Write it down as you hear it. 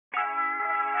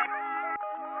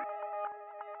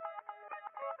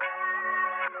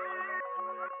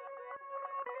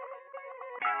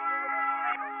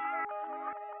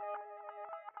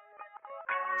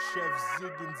Chef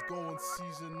Ziggins going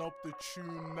season up the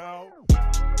tune now.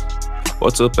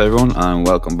 What's up, everyone, and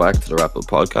welcome back to the Rappel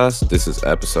Podcast. This is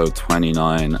episode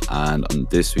 29, and on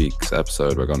this week's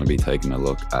episode, we're going to be taking a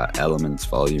look at Elements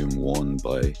Volume 1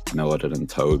 by no other than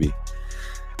TOBi.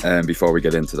 And before we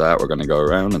get into that, we're going to go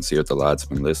around and see what the lads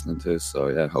have been listening to. So,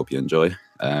 yeah, hope you enjoy.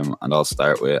 And I'll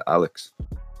start with Alex.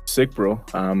 Sick, bro.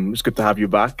 It's good to have you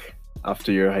back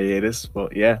after your hiatus.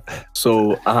 But yeah,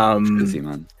 so Busy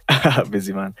man.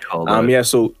 busy man. Yeah.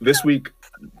 So this week,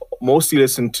 mostly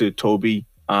listened to TOBi.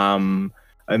 And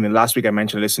then last week I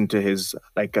mentioned I listened to his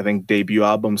I think debut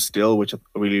album Still, which I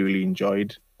really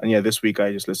enjoyed. And yeah, this week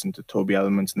I just listened to TOBi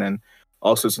Elements, and then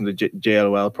also listened to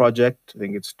JLOL Project. I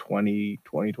think it's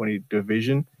 2020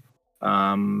 Division.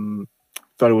 Thought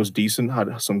it was decent,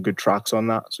 had some good tracks on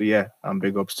that. So yeah,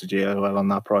 big ups to JLOL on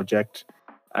that project.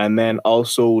 And then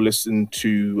also listened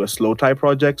to a Slow Tie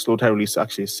project. Slow Tie released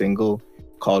actually a single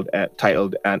called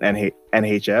titled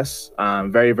NHS.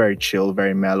 Very chill,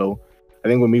 very mellow. I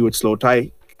think with me with Slow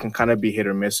Tie, it can kind of be hit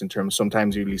or miss in terms.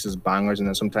 Sometimes he releases bangers, and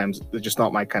then sometimes they're just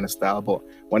not my kind of style. But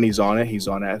when he's on it,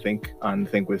 I think. And I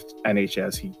think with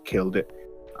NHS, he killed it.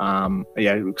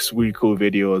 Yeah, it's a really cool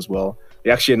video as well.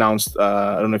 He actually announced,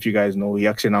 I don't know if you guys know, he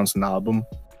actually announced an album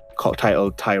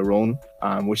titled Tyrone,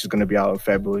 which is going to be out on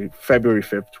February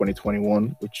 5th,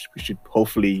 2021, which we should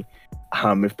hopefully,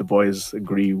 if the boys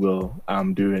agree, we'll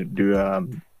do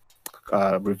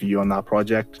a review on that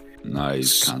project. No,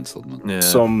 he's cancelled, man. Yeah.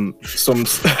 Some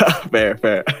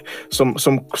fair.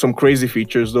 Some crazy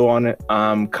features though on it.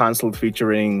 Cancelled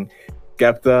featuring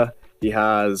Skepta. He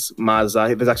has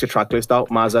Maza. There's actually a track list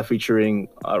out. Maza featuring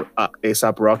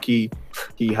ASAP Rocky.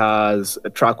 He has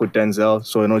a track with Denzel.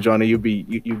 So I know, Johnny, you'd be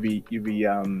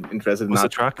interested in that. Was the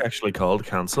track actually called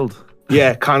Cancelled?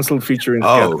 Yeah, Cancelled featuring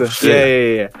Oh, Skepta.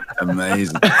 shit. Yeah.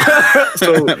 Amazing.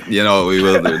 So you know, we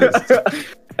will do this.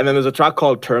 And then there's a track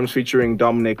called Terms featuring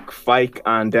Dominic Fike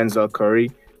and Denzel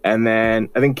Curry. And then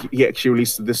I think he actually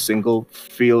released this single,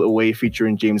 Feel Away,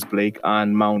 featuring James Blake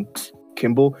and Mount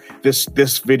Kimball. This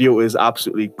video is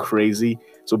absolutely crazy.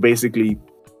 So basically,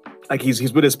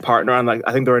 he's with his partner, and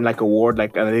I think they're in a ward,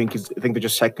 and I think they're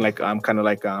just checking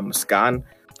a scan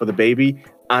for the baby,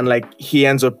 and he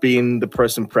ends up being the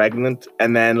person pregnant,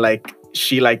 and then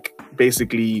she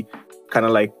basically kind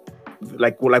of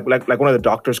one of the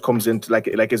doctors comes into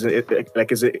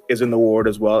is in the ward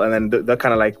as well, and then they're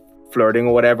kind of flirting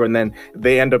or whatever, and then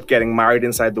they end up getting married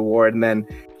inside the ward, and then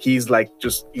he's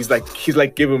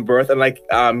giving birth, and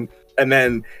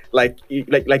then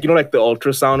the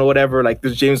ultrasound or whatever,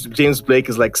 there's James Blake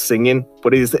is singing,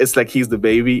 but he's the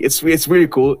baby. It's really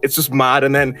cool. It's just mad.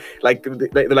 And then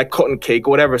they're cutting cake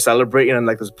or whatever, celebrating, and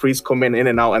there's priests coming in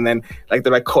and out, and then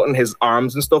they're cutting his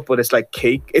arms and stuff, but it's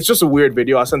cake. It's just a weird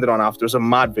video. I'll send it on after. It's a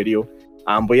mad video.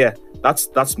 But yeah,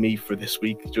 that's me for this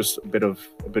week. Just a bit of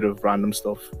random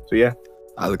stuff. So yeah,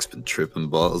 Alex been tripping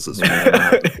balls as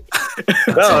well.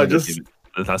 No,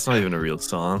 that's not even a real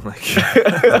song.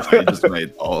 You just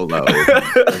made all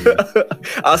that.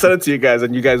 I'll send it to you guys,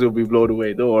 and you guys will be blown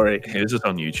away. Don't worry. He was just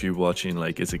on YouTube watching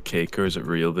is it cake or is it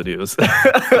real videos?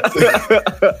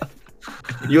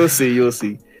 You'll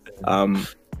see.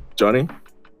 Johnny.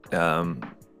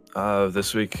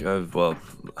 This week I've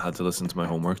had to listen to my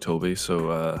homework, TOBi,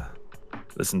 so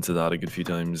listened to that a good few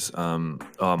times. Oh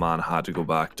man, I had to go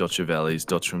back. Dutch of Ellie's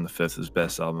Dutch from the Fifth is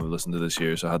best album I've listened to this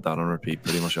year, so I had that on repeat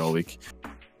pretty much all week.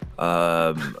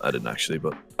 I didn't actually,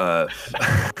 but I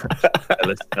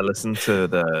listened to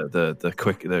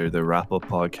the Wrap Up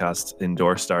podcast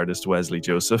endorsed artist Wesley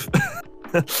Joseph.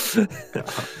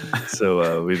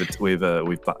 So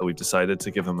we've decided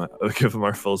to give him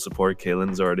our full support.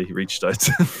 Kaylin's already reached out.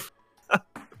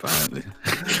 Apparently.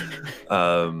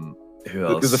 Who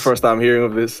else? This is the first time hearing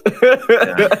of this.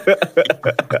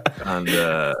 And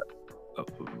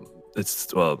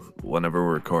it's whenever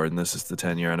we're recording this, it's the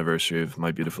 10-year anniversary of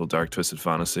My Beautiful Dark Twisted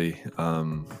Fantasy,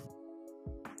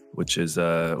 which is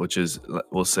we'll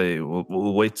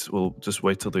just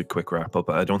wait till the quick wrap up.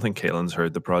 I don't think Kaylin's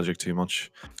heard the project too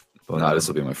much, but no, this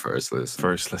will be my first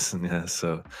listen. Yeah.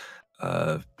 So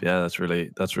yeah, that's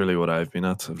really what I've been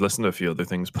at. I've listened to a few other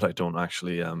things, but I don't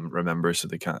actually remember, so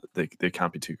they can't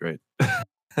be too great.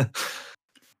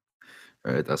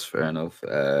 Right, that's fair enough.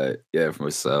 Yeah, for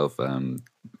myself,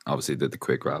 obviously did the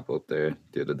quick wrap up there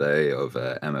the other day of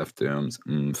MF Doom's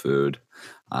Food,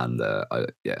 and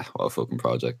what a fucking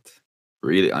project.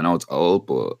 Really, I know it's old,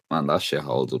 but man, that shit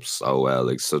holds up so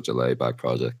well. Such a laid back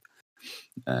project.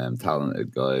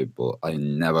 Talented guy, but I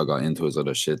never got into his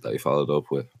other shit that he followed up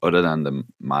with, other than the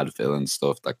Mad Villain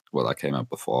stuff that came out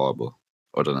before. But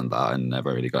other than that, I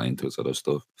never really got into his other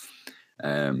stuff.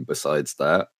 Besides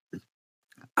that,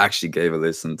 actually gave a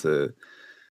listen to,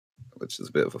 which is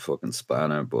a bit of a fucking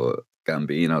spanner, but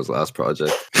Gambino's last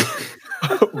project.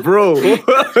 Bro,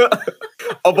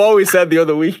 I've always said the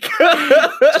other week.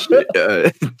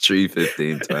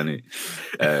 3:15:20.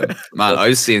 Man,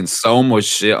 I've seen so much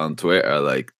shit on Twitter,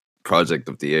 like project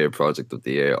of the year,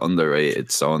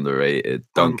 underrated, so underrated.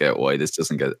 Don't get why this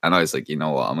doesn't get. And I was like, you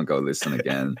know what? I'm gonna go listen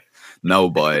again. No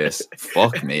bias.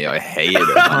 Fuck me. I hate it.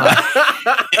 Man.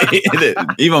 I hate it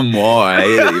even more. I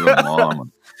hate it even more,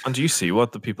 man. And do you see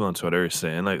what the people on Twitter are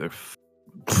saying? Like,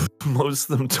 most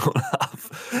of them don't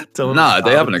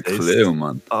they haven't a clue,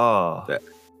 man. Oh,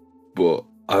 but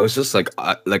I was just like,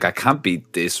 I can't be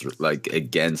this like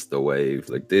against the wave,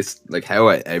 like this, like how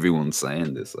everyone's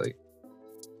saying this, like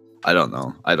I don't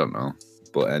know.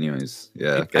 But anyways,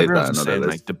 yeah, like, gave that everyone's another saying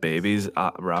list. like TOBi's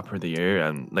rapper of the year,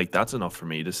 and like that's enough for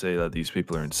me to say that these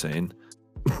people are insane.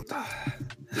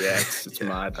 Yeah, it's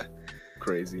mad,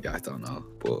 crazy. Yeah, I don't know,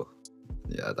 but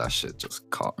yeah, that shit just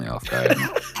caught me off guard.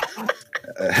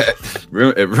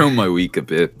 It ruined my week a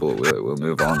bit, but we'll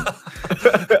move on.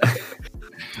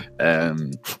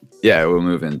 Yeah, we'll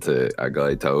move into our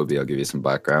guy TOBi. I'll give you some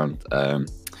background.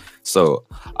 So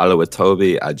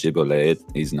TOBi Ajibole,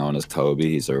 he's known as TOBi.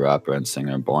 He's a rapper and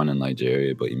singer born in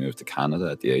Nigeria, but he moved to Canada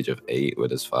at the age of 8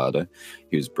 with his father.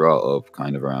 He was brought up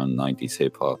kind of around 90s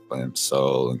hip hop,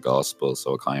 soul and gospel,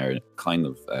 so it kind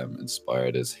of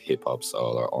inspired his hip hop,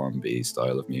 soul or R&B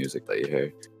style of music that you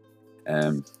hear.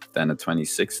 Then in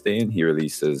 2016, he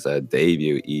released his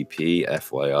debut EP,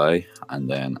 FYI, and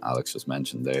then Alex just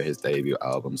mentioned there, his debut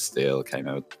album Still came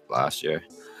out last year.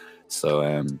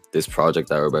 So this project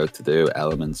that we're about to do,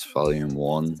 Elements Volume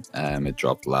 1, it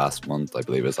dropped last month. I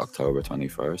believe it's October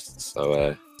 21st.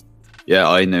 So yeah,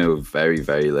 I knew very,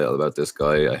 very little about this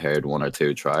guy. I heard 1 or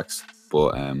 2 tracks,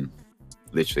 but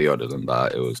literally other than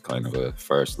that, it was kind of a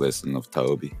first listen of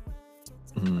TOBi.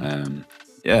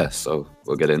 Yeah, so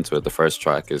we'll get into it. The first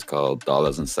track is called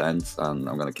Dollars and Cents, and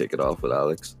I'm going to kick it off with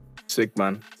Alex. Sick,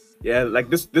 man. Yeah, like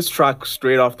this track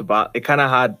straight off the bat, it kind of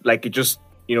had like, it just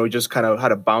kind of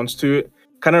had a bounce to it.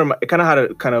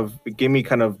 It gave me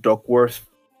kind of Duckworth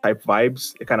type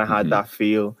vibes. It kind of had that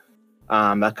feel,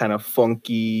 that kind of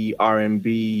funky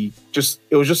R&B.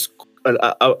 It was just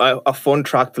a fun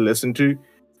track to listen to.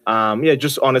 Yeah,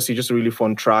 just honestly, just a really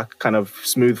fun track. Kind of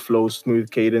smooth flow,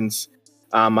 smooth cadence.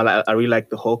 I really like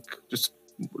the hook. Just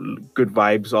good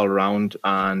vibes all around.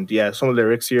 And yeah, some of the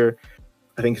lyrics here,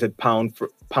 I think it said pound for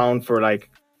pound, like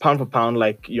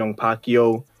Young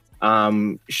Pacquiao.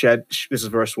 This is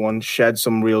verse 1. Shed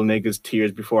some real niggas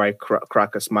tears before I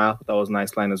crack a smile. That was a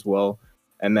nice line as well.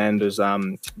 And then there's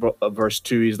verse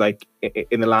 2 is like,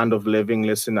 in the land of living,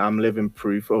 listen, I'm living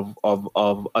proof of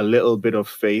a little bit of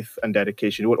faith and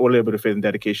dedication. What a little bit of faith and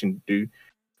dedication do.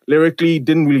 Lyrically,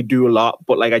 didn't really do a lot,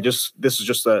 but like this is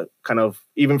just a kind of,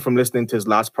 even from listening to his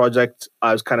last project,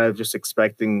 I was kind of just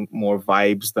expecting more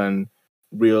vibes than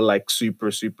real like super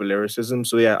lyricism.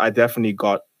 So yeah, I definitely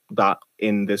got that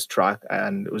in this track,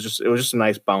 and it was just a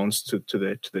nice bounce to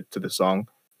the song,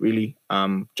 really.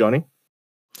 Johnny?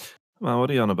 Man, what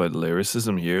are you on about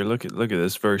lyricism here? Look at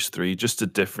this verse 3. Just a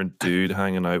different dude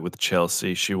hanging out with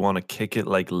Chelsea. She want to kick it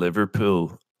like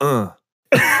Liverpool. I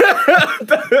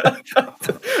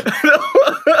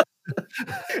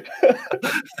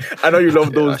know you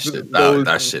love those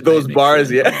those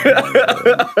bars, yeah.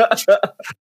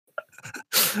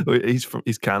 Wait, he's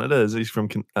Canada, is he? He's from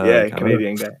yeah, Canada?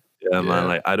 Canadian guy. Yeah, man.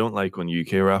 Like, I don't like when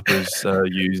UK rappers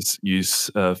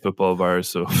use football bars.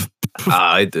 So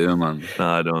I do, man. no,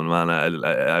 I don't, man.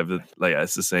 I've like,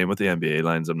 it's the same with the NBA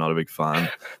lines. I'm not a big fan.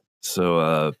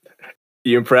 So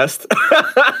you impressed?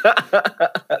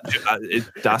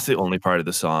 That's the only part of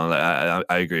the song. Like,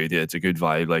 I agree with you. It's a good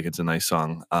vibe. Like, it's a nice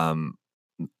song.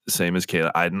 Same as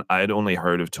Kayla. I'd only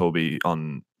heard of TOBi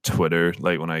on Twitter.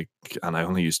 Like I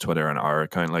only use Twitter on our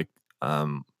account. Like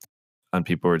and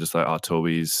people were just like, "Oh,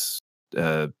 TOBi's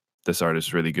this artist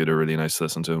is really good or really nice to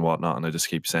listen to and whatnot." And I just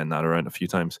keep saying that around a few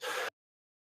times.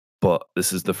 But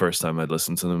this is the first time I'd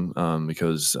listened to them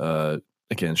because.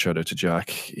 Again, shout out to Jack.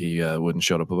 He wouldn't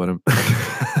shut up about him,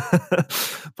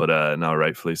 but no,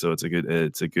 rightfully so. It's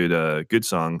a good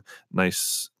song.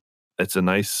 Nice. It's a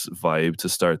nice vibe to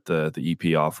start the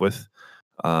EP off with,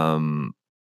 and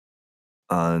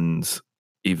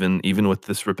even with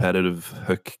this repetitive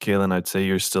hook, Kaelan, I'd say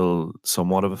you're still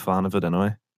somewhat of a fan of it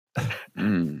anyway.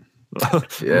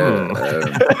 Yeah.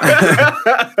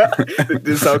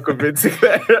 This sound convincing.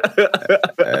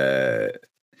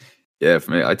 Yeah,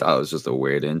 for me, I thought it was just a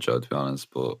weird intro, to be honest.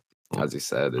 But as you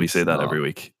said, We it's say that not- every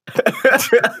week.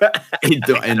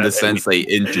 in the sense they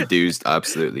introduced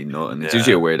absolutely nothing. It's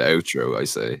usually a weird outro. I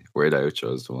say weird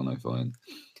outro is the one I find,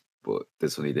 but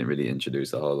this one he didn't really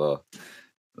introduce a whole lot.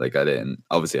 Like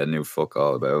I knew fuck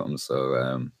all about him,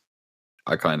 so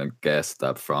I kind of guessed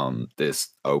that from this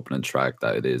opening track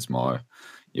that it is more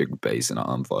you're basing it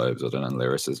on vibes other than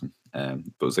lyricism. But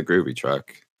it was a groovy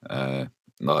track.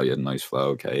 No, you had a nice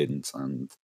flow, cadence,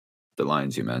 and the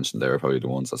lines you mentioned there are probably the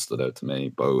ones that stood out to me,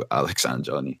 both Alex and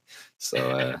Johnny.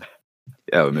 So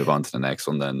yeah, we'll move on to the next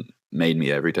one then. Made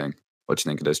Me Everything. What do you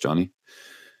think of this, Johnny?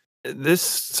 This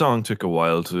song took a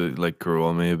while to like grow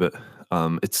on me a bit.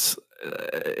 It's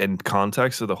in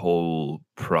context of the whole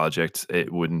project,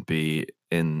 it wouldn't be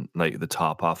in like the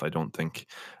top half, I don't think.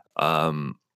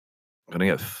 I'm gonna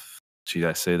get geez,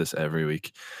 I say this every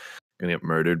week. I'm gonna get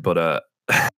murdered, but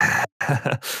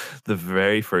the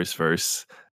very first verse,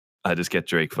 I just get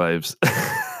Drake vibes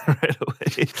right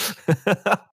away.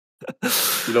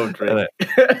 You love Drake.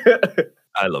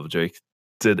 I love Drake.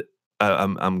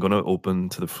 I'm gonna open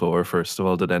to the floor first of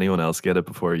all. Did anyone else get it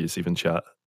before you even chat?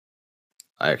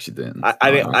 I actually didn't. I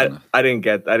didn't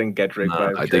get Drake No,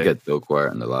 vibes. I did get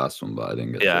Duckworth in the last one, but I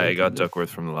didn't get. Yeah, I Drake got in this.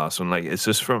 Duckworth from the last one. Like, it's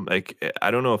just from like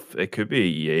I don't know if it could be a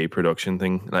EA production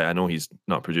thing. Like, I know he's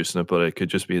not producing it, but it could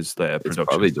just be his It's production.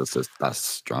 probably just that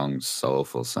strong,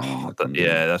 soulful sound.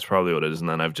 Yeah, that's probably what it is. And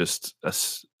then I've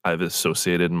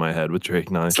associated in my head with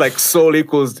Drake now. It's like soul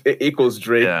equals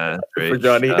Drake. Yeah, For Drake.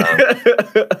 Johnny. God,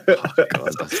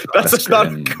 that's not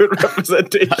grim. good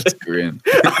representation. That's grim.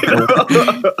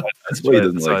 That's why he why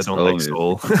doesn't I like don't soul like music.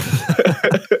 soul.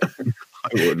 I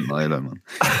wouldn't lie to man.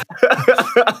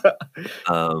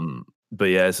 But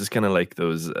yeah, it's just kind of like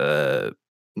those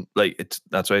like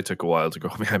that's why it took a while to grow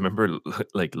on me. I remember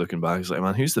like looking back, I was like,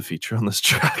 man, who's the feature on this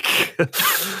track?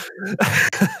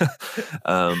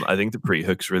 I think the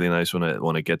pre-hook's really nice when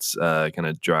it gets kind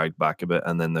of dragged back a bit,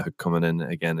 and then the hook coming in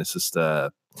again. It's just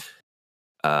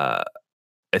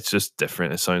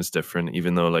different. It sounds different,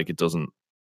 even though like it doesn't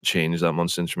change that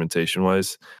much instrumentation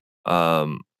wise.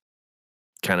 Kind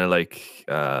of like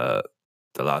the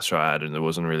last try I had, and there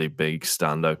wasn't really big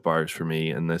standout bars for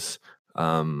me in this.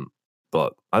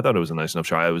 But I thought it was a nice enough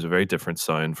try. It was a very different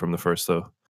sound from the first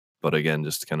though, but again,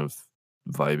 just kind of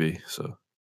vibey. So,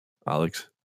 Alex,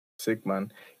 Sick,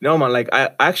 man. Man, like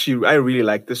I really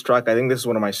like this track. I think this is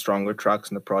one of my stronger tracks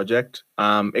in the project.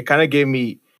 It kind of gave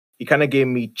me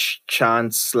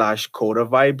Chance / Coda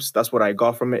vibes. That's what I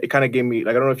got from it. It kind of gave me,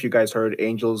 like, I don't know if you guys heard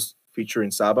Angels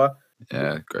featuring Saba.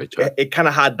 Yeah, great track. It kind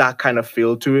of had that kind of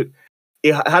feel to it.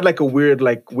 It had like a weird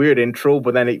intro,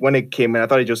 but then when it came in, I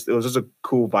thought it was just a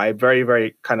cool vibe, very,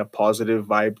 very kind of positive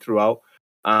vibe throughout.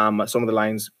 Some of the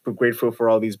lines, "We're grateful for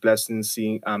all these blessings,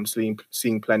 seeing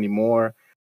plenty more,"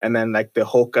 and then like the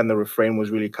hook and the refrain was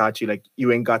really catchy. Like,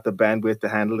 "You ain't got the bandwidth to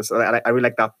handle this." I really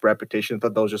like that repetition. I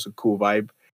thought that was just a cool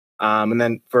vibe. And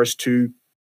then verse 2,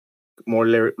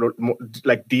 more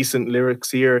like decent lyrics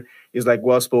here. Is like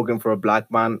well spoken for a black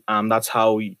man. That's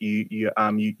how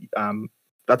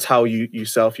that's how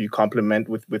you compliment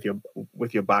with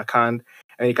your backhand,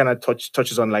 and he kind of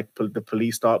touches on like the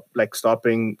police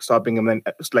stopping him, and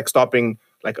like stopping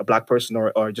like a black person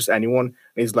or just anyone. And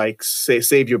he's like,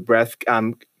 save your breath,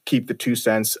 keep the 2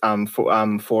 cents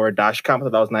for a dash cam. I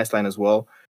thought that was a nice line as well.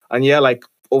 And yeah, like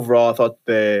overall, I thought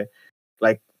the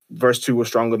like verse 2 was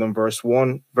stronger than verse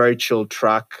 1. Very chill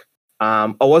track.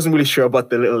 I wasn't really sure about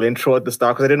the little intro at the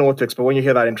start because I didn't know what to expect. When you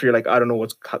hear that intro, you're like, I don't know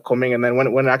what's coming. And then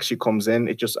when it actually comes in,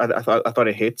 it just I thought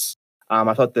it hits.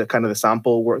 I thought the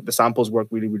samples work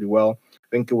really, really well. I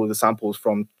think it was the samples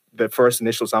from the first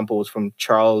initial sample was from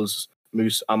Charles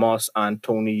Moose Amos and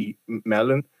Tony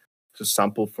Mellon. It's a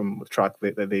sample from a track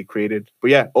that they created.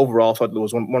 But yeah, overall, I thought it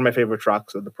was one of my favorite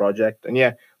tracks of the project. And yeah,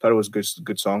 I thought it was a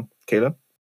good song. Kayla?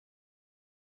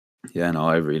 Yeah, no,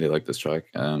 I really like this track.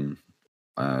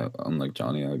 Unlike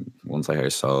Johnny, once I hear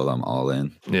soul, I'm all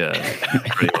in. yeah,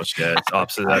 pretty much. Yeah, it's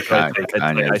opposite. I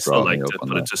still liked it,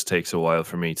 but it just takes a while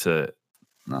for me to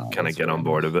kind of get on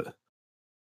board of it.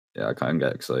 Yeah, I kind of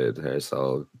get excited to hear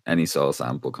soul, any soul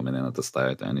sample coming in at the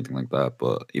start or anything like that.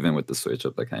 But even with the switch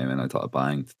up that came in, I thought it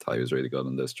banged. Ty was really good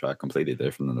on this track, completely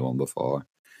different than the one before.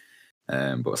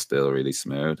 But still really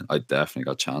smooth. I definitely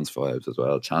got Chance vibes as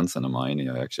well. Chance and Amine,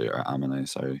 or Amine,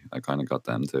 sorry. I kind of got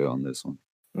them too on this one.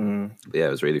 But yeah,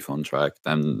 it was a really fun track.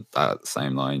 Then that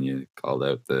same line you called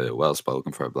out, the well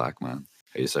spoken for a black man,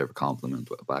 how you serve a compliment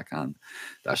with a backhand,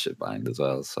 that shit banged as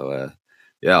well. So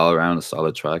yeah, all around a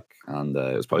solid track, and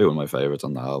it was probably one of my favorites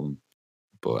on the album.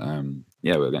 But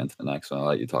yeah, we'll get into the next one. I'll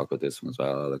let you talk about this one as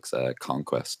well, Alex.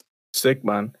 Conquest. Sick,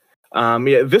 man.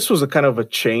 Yeah, this was a kind of a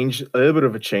change, a little bit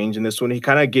of a change in this one. He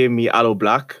kind of gave me Aloe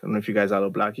Black. I don't know if you guys Aloe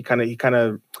Black. He kind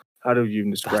of, how do you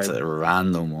even describe That's it? a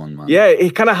random one, man. Yeah, he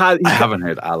kind of had. I haven't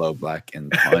heard Aloe Black in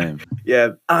time. Yeah,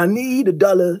 I need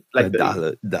 $1. Like A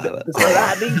dollar. that's all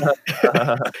I need.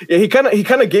 Yeah, he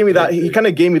kind of gave me that. He kind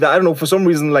of gave me that. I don't know, for some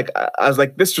reason. Like I was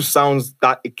like, this just sounds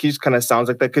that. It just kind of sounds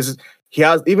like that because he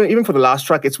has even for the last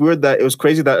track. It's weird that it was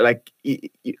crazy that like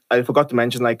I forgot to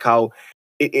mention like how.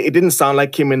 It didn't sound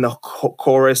like him in the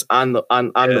chorus and the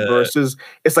verses.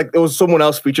 It's like there was someone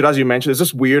else featured, as you mentioned. It's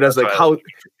just weird as like how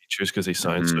features because he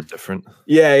sounds so different.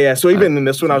 Yeah. So even in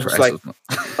this one, I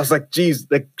was like, geez,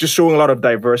 like just showing a lot of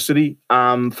diversity.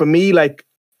 For me, like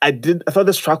I thought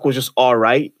this track was just all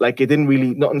right. Like it didn't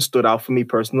really, nothing stood out for me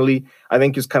personally. I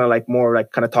think it's kind of like more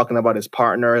like kind of talking about his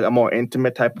partner, a more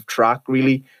intimate type of track,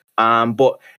 really.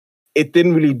 But it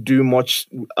didn't really do much.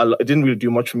 It didn't really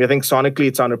do much for me. I think sonically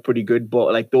it sounded pretty good,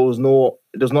 but like there's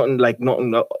nothing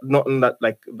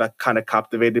that kind of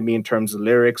captivated me in terms of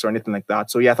lyrics or anything like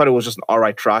that. So yeah, I thought it was just an all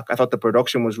right track. I thought the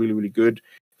production was really, really good.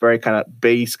 Very kind of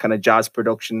bass, kind of jazz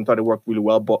production. Thought it worked really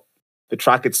well, but the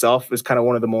track itself is kind of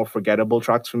one of the more forgettable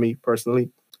tracks for me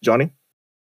personally. Johnny?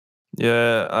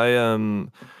 Yeah, I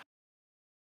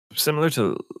similar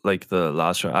to like the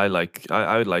last track.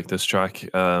 I would like this track.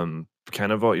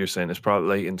 Kind of what you're saying is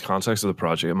probably in context of the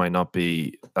project, it might not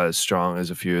be as strong as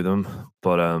a few of them,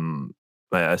 but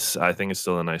I think it's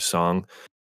still a nice song.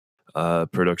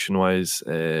 Production wise,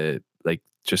 like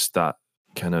just that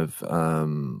kind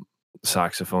of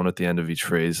saxophone at the end of each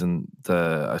phrase, and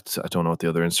I don't know what the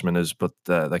other instrument is, but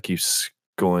that keeps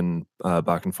going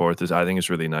back and forth. I think it's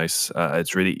really nice.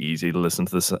 It's really easy to listen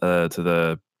to this to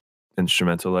the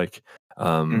instrumental. Like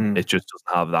it just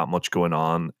doesn't have that much going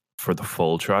on for the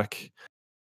full track.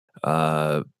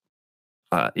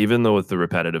 Even though with the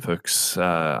repetitive hooks,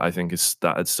 I think it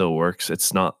still works.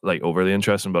 It's not like overly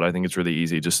interesting, but I think it's really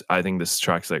easy. I think this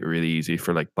track's like really easy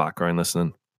for like background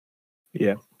listening.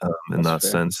 Yeah, in that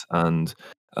sense. And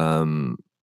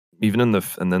even in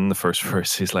the first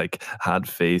verse, he's like, had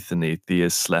faith in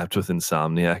atheists, slept with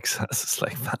insomniacs. That's just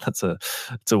like, man, it's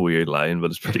a weird line, but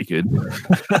it's pretty good.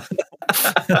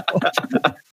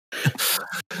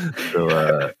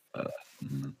 So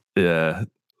yeah.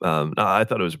 No, I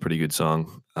thought it was a pretty good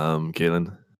song.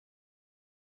 Kaelin?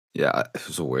 Yeah, it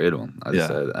was a weird one. I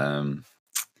said,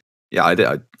 yeah, I did.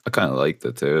 I kind of liked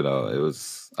it too, though.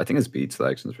 I think his beat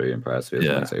selection is pretty impressive. It's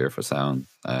a nice ear for sound.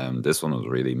 This one was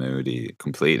really moody,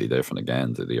 completely different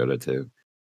again to the other two.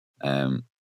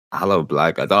 Hello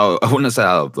Black. I wouldn't say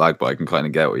Hello Black, but I can kind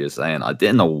of get what you're saying. I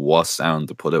didn't know what sound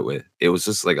to put it with. It was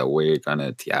just like a weird kind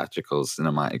of theatrical,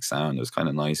 cinematic sound. It was kind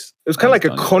of nice. It was kind of like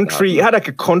a country. It had like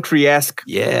a country-esque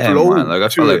flow. Man. Like I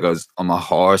felt like I was on my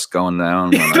horse going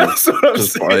down. When That's what I'm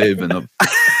just saying. vibing up.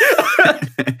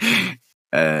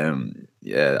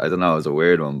 Yeah, I don't know. It was a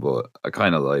weird one, but I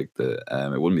kind of liked it.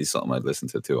 It wouldn't be something I'd listen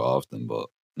to too often, but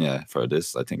yeah, for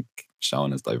this, I think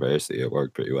showing his diversity, it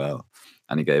worked pretty well.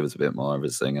 And he gave us a bit more of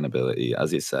his singing ability.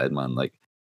 As you said, man, like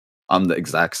I'm the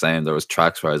exact same. There was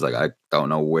tracks where I was like, I don't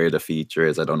know where the feature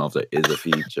is. I don't know if there is a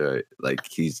feature. Like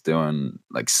he's doing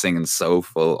like singing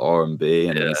soulful R&B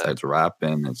and then he starts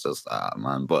rapping. It's just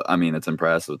man. But I mean, it's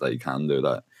impressive that you can do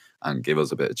that and give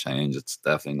us a bit of change. It's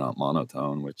definitely not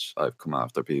monotone, which I've come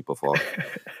after people for.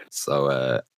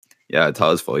 So yeah, I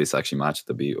thought his voice actually matched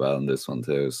the beat well in this one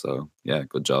too. So yeah,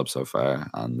 good job so far.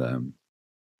 And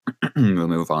we'll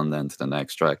move on then to the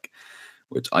next track,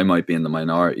 which I might be in the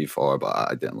minority for, but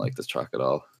I didn't like this track at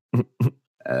all.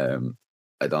 I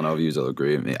don't know if you will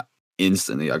agree with me.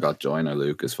 Instantly, I got Joyner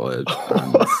Lucas vibes,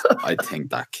 and I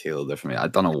think that killed it for me. I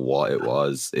don't know what it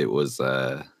was. It was,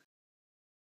 I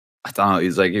don't know.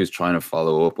 He was trying to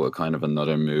follow up with kind of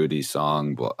another moody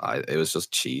song, but it was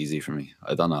just cheesy for me.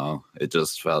 I don't know. It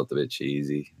just felt a bit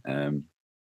cheesy.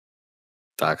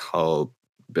 That whole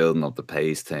building up the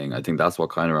pace thing, I think that's what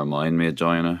kind of reminded me of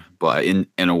Joyner, but in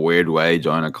a weird way,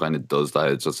 Joyner kind of does that.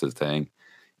 It's just his thing.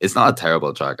 It's not a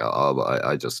terrible track at all, but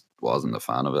I just wasn't a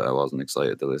fan of it. I wasn't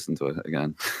excited to listen to it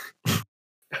again.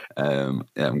 Yeah,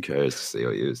 I'm curious to see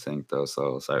what you think though,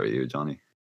 so I'll start with you, Johnny.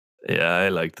 Yeah, I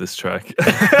like this track. Yeah.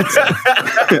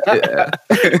 I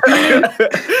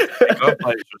got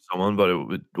vibes for someone, but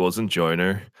it wasn't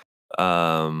Joyner.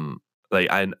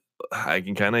 Like I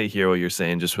can kind of hear what you're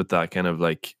saying, just with that kind of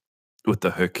like with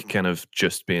the hook kind of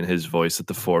just being his voice at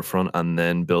the forefront and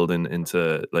then building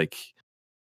into like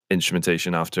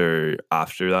instrumentation after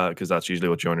that, because that's usually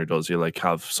what Joyner does. He'll like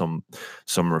have some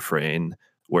refrain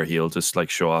where he'll just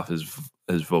like show off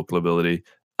his vocal ability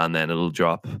and then it'll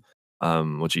drop,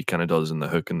 which he kind of does in the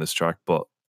hook in this track. But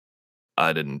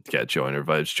I didn't get Joyner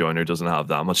vibes. Joyner doesn't have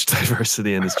that much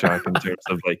diversity in his track in terms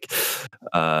of like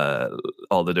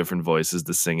all the different voices,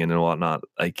 the singing and whatnot.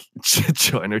 Like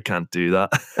Joyner can't do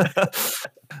that.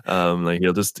 Like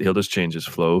he'll just change his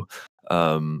flow.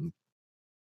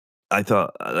 I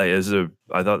thought this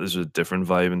was a different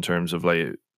vibe in terms of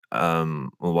like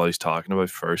what he's talking about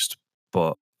first,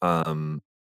 but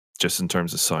just in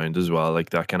terms of sound as well,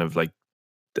 like that kind of like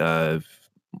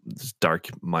dark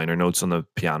minor notes on the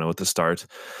piano at the start,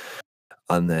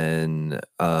 and then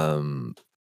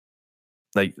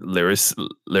like lyrics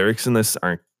in this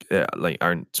aren't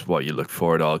what you look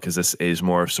for at all, because this is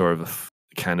more of sort of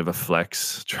kind of a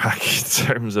flex track in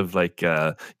terms of like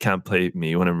can't play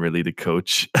me when I'm really the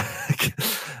coach.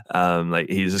 Like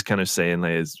he's just kind of saying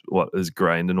like his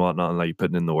grind and whatnot, and like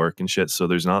putting in the work and shit. So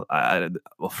there's not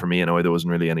well, for me anyway, there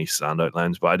wasn't really any standout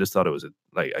lines, but I just thought it was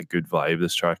a good vibe,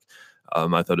 this track. I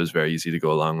thought it was very easy to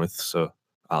go along with. So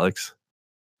Alex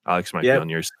might be on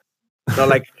yours. No,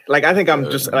 like I think I'm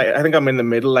just I think I'm in the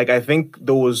middle. Like I think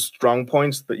those strong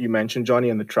points that you mentioned, Johnny,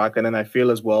 in the track, and then I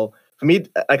feel as well, for me,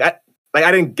 I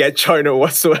didn't get China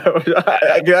whatsoever.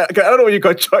 I don't know where you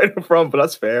got China from, but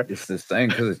that's fair. It's the same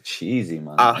because it's cheesy,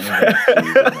 man.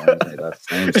 That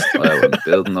same style and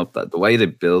building up the way they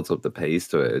built up the pace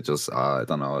to it. It just I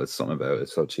don't know. It's something about it.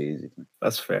 It's so cheesy.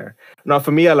 That's fair. Now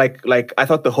for me, I I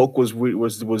thought the hook was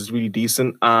really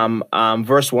decent.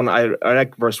 Verse 1, I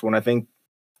like verse 1. I think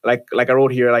like I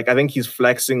wrote here, like I think he's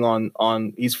flexing on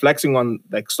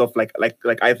like stuff like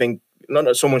I think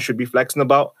not someone should be flexing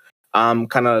about.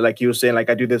 Kind of like you were saying, like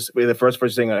I do this with the first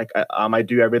thing, like I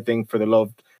do everything for the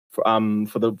love, for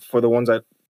the ones that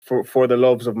for the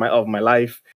loves of my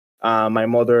life, my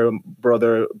mother,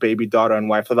 brother, baby, daughter, and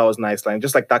wife. So that was nice line,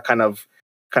 just like that kind of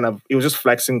it was just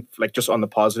flexing, like just on the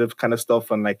positive kind of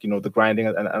stuff, and like, you know, the grinding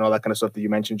and all that kind of stuff that you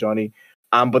mentioned, Johnny.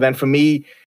 But then for me,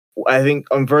 I think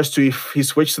on verse 2 he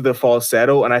switched to the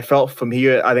falsetto, and I felt from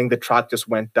here, I think the track just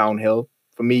went downhill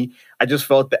for me. I just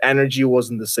felt the energy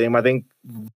wasn't the same. I think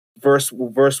verse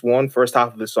 1, first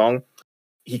half of the song,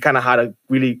 he kind of had a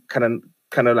really kind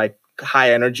of like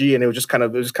high energy, and it was just kind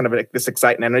of like this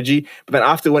exciting energy. But then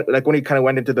after when he kind of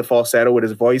went into the falsetto with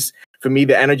his voice, for me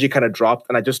the energy kind of dropped,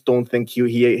 and I just don't think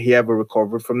he ever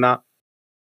recovered from that.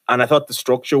 And I thought the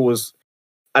structure was,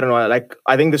 I don't know, like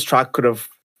I think this track could have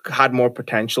had more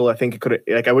potential. I think it could have,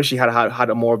 like I wish he had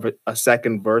a more of a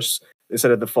second verse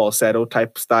instead of the falsetto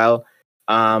type style.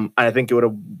 And I think it would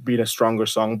have been a stronger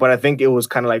song. But I think it was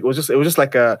kind of like it was just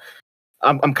like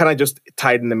I'm kind of just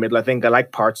tied in the middle. I think I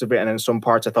like parts of it, and then some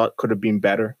parts I thought could have been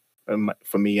better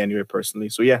for me anyway, personally.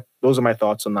 So yeah, those are my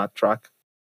thoughts on that track.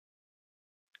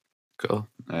 Cool.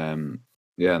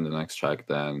 Yeah, and the next track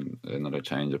then another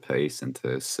change of pace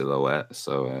into Silhouette.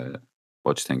 So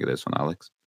what do you think of this one,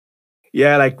 Alex?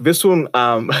 Yeah, like this one,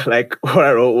 like what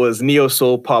I wrote was neo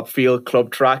soul pop feel club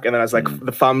track, and then I was like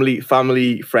the family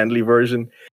friendly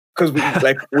version, because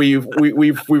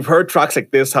we've heard tracks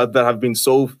like this that have been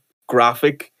so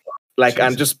graphic, like Jesus.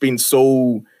 And just been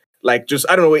so like just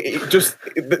I don't know,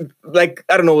 like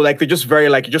I don't know, like they're just very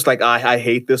like just like I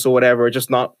hate this or whatever. Just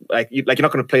not like you're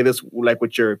not going to play this like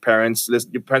with your parents.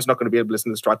 Your parents are not going to be able to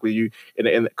listen to this track with you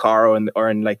in the car or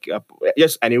in like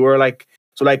just anywhere like.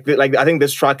 So like I think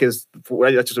this track is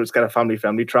it's kind of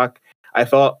family track. I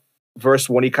thought verse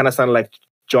 1 he kind of sounded like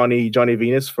Johnny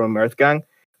Venus from Earth Gang.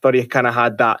 Thought he kind of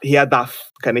had that. He had that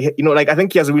kind of, you know, like I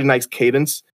think he has a really nice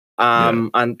cadence.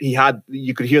 And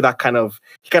you could hear that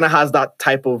he kind of has that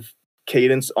type of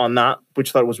cadence on that, which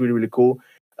I thought was really, really cool.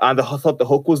 And I thought the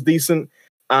hook was decent.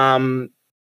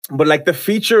 But like the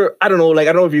feature, I don't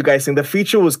know if you guys think the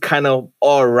feature was kind of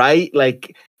all right.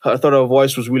 Like I thought her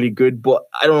voice was really good, but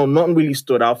I don't know, nothing really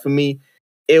stood out for me.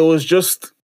 It was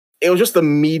just a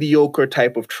mediocre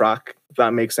type of track, if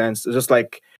that makes sense. It's just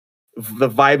like the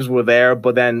vibes were there,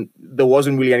 but then there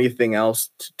wasn't really anything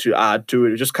else to add to it.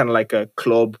 It was just kind of like a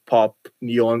club pop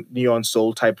neon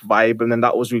soul type vibe, and then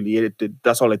that was really it.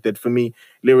 That's all it did for me.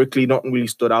 Lyrically, nothing really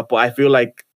stood out, but I feel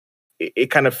like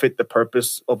it kind of fit the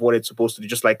purpose of what it's supposed to do,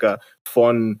 just like a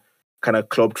fun kind of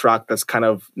club track that's kind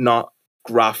of not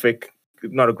graphic.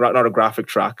 Not a graphic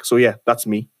track. So yeah, that's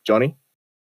me, Johnny.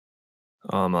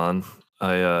 Oh man,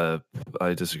 I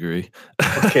disagree.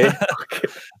 Okay.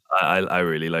 I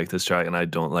really like this track, and I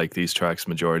don't like these tracks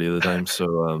majority of the time.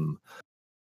 So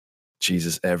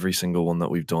Jesus, every single one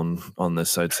that we've done on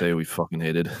this, I'd say we fucking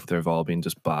hated. They've all been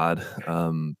just bad.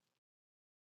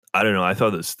 I don't know. I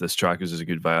thought this track was just a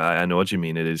good vibe. I know what you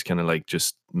mean. It is kind of like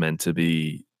just meant to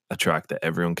be a track that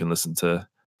everyone can listen to,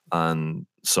 and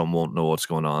some won't know what's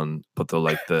going on, but they'll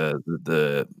like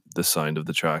the sound of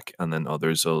the track, and then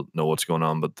others will know what's going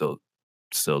on, but they'll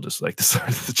still just like the start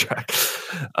of the track.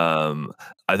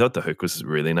 I thought the hook was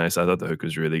really nice. I thought the hook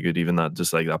was really good. Even that,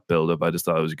 just like that build up, I just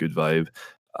thought it was a good vibe.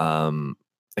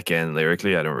 Again,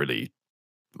 lyrically, I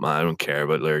don't care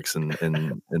about lyrics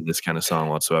in this kind of song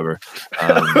whatsoever.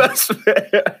 That's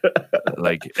fair.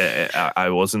 Like I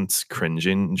wasn't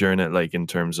cringing during it, like in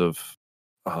terms of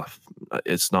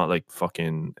it's not like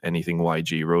fucking anything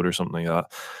YG wrote or something like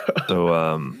that.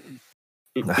 So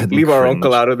leave our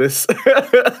uncle out of this.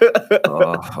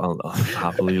 I'll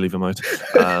happily leave him out.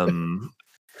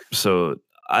 So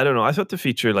I don't know. I thought the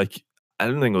feature, like, I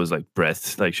didn't think it was like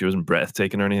she wasn't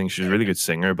breathtaking or anything. She was a really good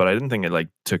singer, but I didn't think it like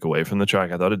took away from the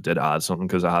track. I thought it did add something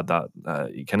because I had that.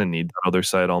 You kind of need that other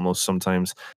side almost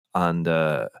sometimes, and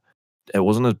it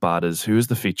wasn't as bad as who was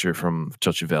the feature from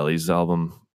Veli's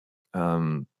album.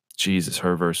 Jesus,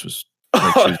 her verse was.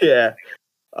 Like, yeah.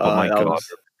 Oh my god.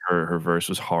 Her verse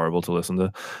was horrible to listen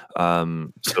to.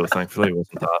 So thankfully it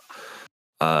wasn't that.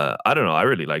 I don't know. I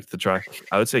really liked the track.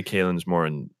 I would say Kaylin's more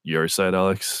on your side,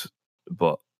 Alex,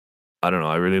 but I don't know.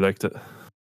 I really liked it.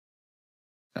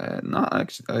 No,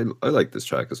 actually, I like this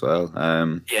track as well.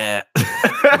 Yeah.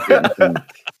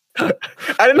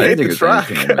 I didn't hate the track.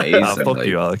 Amazing, fuck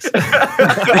you, Alex.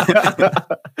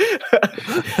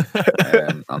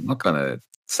 I'm not gonna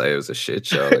say it was a shit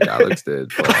show like Alex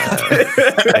did, but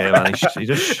yeah, man, he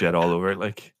just shit all over it.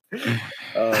 Like,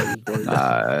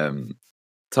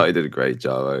 thought he did a great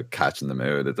job of catching the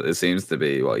mood. It seems to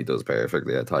be what he does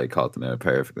perfectly. I thought he caught the mood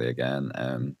perfectly again,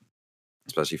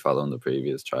 especially following the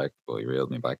previous track, but he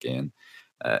reeled me back in.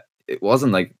 It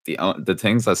wasn't like the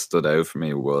things that stood out for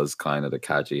me was kind of the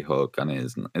catchy hook and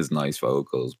his nice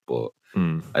vocals, but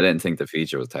I didn't think the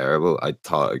feature was terrible. I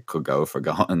thought it could go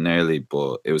forgotten nearly,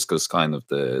 but it was just kind of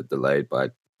the laid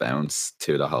back bounce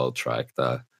to the whole track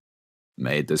that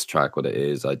made this track what it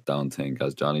is. I don't think,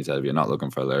 as Johnny said, if you're not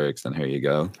looking for lyrics, then here you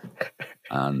go.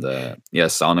 And yeah,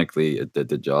 sonically it did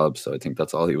the job, so I think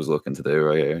that's all he was looking to do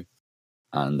right here.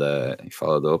 And he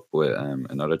followed up with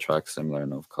another track similar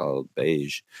enough called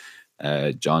Beige.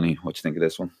 Johnny, what you think of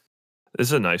this one? This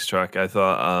is a nice track. I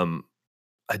thought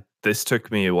this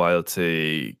took me a while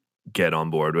to get on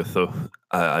board with, though.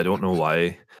 I don't know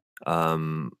why. I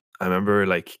remember,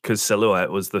 like, because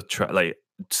Silhouette was the track. Like,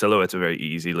 Silhouette's a very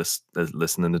easy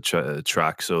listening to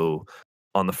track. So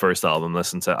on the first album,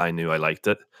 listen to it, I knew I liked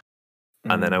it.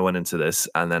 And then I went into this,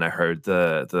 and then I heard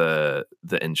the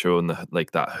intro and the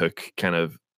like that hook kind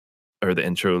of, or the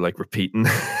intro like repeating,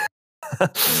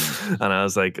 and I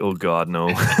was like, "Oh God, no!"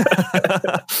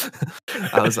 I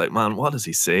was like, "Man, what is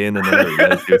he saying?" And then I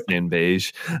realized he was saying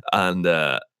beige, and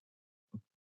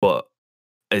but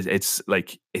it's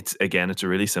like it's a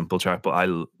really simple track. But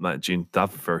that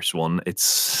first one, it's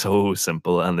so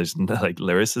simple, and there's like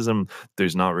lyricism.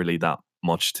 There's not really that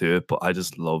much to it, but I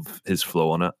just love his flow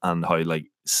on it and how like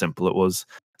simple it was.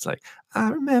 It's like, I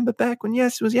remember back when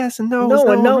yes was yes and no was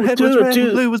no, red was red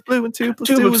and blue was blue and 2 +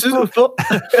 2 was 4.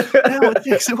 Now it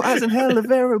takes a while and hell a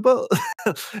variable.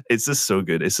 It's just so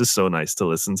good. It's just so nice to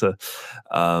listen to.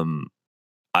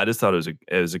 I just thought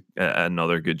it was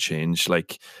another good change.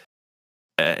 Like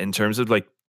in terms of like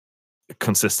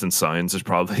consistent sounds, there's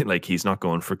probably like he's not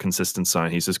going for consistent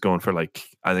sound. He's just going for like,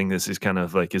 I think this is kind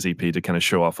of like his EP to kind of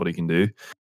show off what he can do.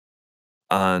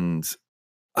 And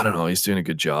I don't know, he's doing a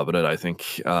good job at it, I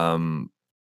think.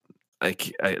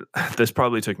 This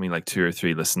probably took me like 2 or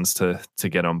 3 listens to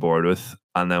get on board with,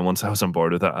 and then once I was on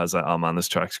board with it, I was like, oh man, this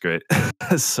track's great.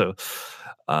 So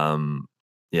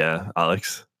yeah,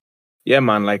 Alex. Yeah,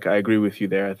 man, like I agree with you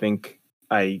there. I think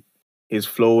his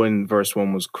flow in verse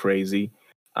 1 was crazy.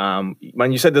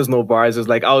 Man, you said there's no bars. It's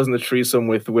like I was in the threesome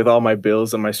with all my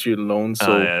bills and my student loans.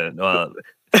 So yeah, well,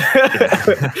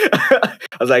 I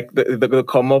was like the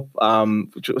come up,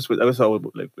 which I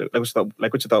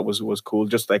thought was cool.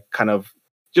 Just like kind of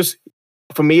just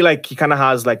for me, like he kind of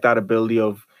has like that ability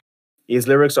of his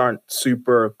lyrics aren't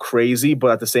super crazy,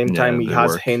 but at the same time he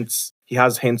has hints. He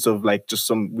has hints of like just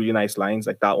some really nice lines,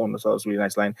 like that one. I thought was a really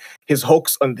nice line. His hook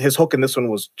in this one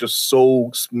was just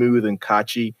so smooth and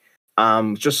catchy.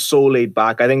 Just so laid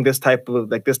back. I think this type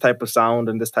of sound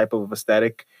and this type of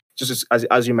aesthetic, just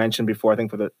as you mentioned before, I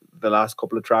think for the last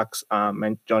couple of tracks,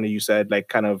 and Johnny, you said like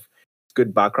kind of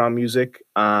good background music.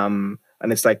 And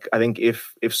it's like I think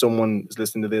if someone is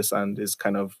listening to this and is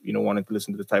kind of wanting to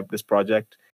listen to this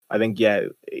project, I think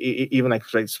even like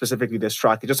specifically this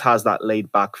track, it just has that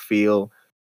laid back feel.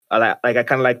 I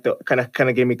kind of like the kind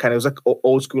of gave me it was like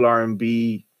old school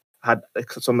R&B. Had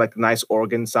some like nice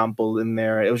organ sample in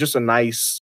there. It was just a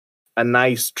nice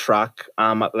track.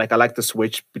 Like I like the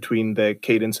switch between the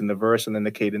cadence in the verse and then the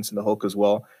cadence in the hook as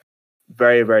well.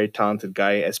 very, very talented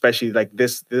guy. Especially like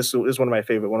this is one of my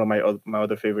favorite, one of my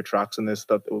other favorite tracks in this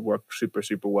that would work super,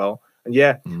 super well. And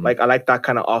yeah, like I like that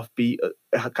kind of offbeat,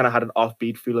 kind of had an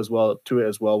offbeat feel as well to it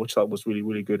as well, which I thought was really,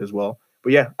 really good as well.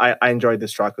 But yeah, I enjoyed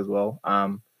this track as well.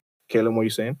 Kaylin, what are you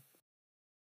saying?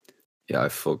 Yeah, I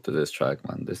fucked with this track,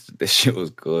 man. This shit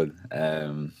was good.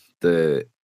 The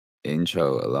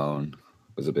intro alone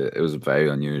was it was very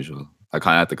unusual. I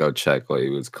kind of had to go check what he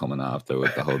was coming after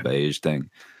with the whole beige thing.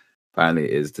 Apparently,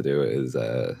 it is to do with his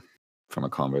from a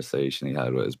conversation he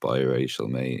had with his biracial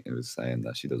mate. He was saying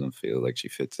that she doesn't feel like she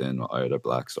fits in with either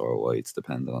blacks or whites,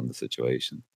 depending on the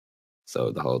situation.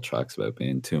 So the whole track's about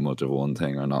being too much of one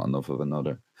thing or not enough of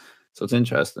another. So it's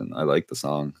interesting. I like the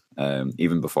song.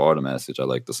 Even before the message, I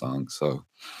like the song. So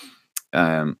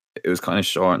it was kind of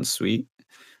short and sweet,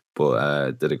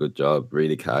 but did a good job.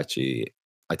 Really catchy.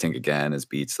 I think again his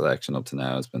beat selection up to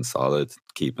now has been solid,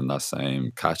 keeping that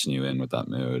same, catching you in with that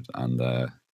mood, and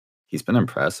he's been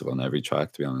impressive on every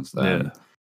track, to be honest.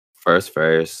 First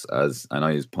verse, as I know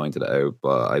he's pointed it out,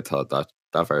 but I thought that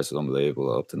verse is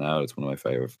unbelievable up to now. It's one of my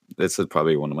favorite. This is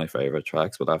probably one of my favorite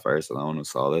tracks, but that verse alone was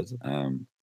solid.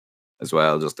 As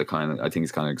well, just to kind of, I think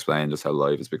he's kind of explained just how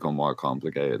life has become more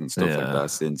complicated and stuff like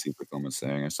that since he's become a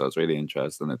singer. So it's really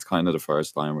interesting. It's kind of the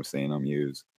first time we're seeing him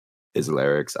use his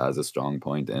lyrics as a strong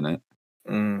point in it,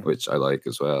 which I like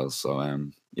as well. So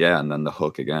yeah, and then the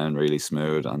hook again, really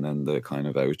smooth, and then the kind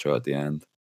of outro at the end,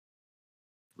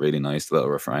 really nice little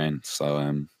refrain.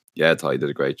 So yeah, I thought he did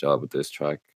a great job with this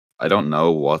track. I don't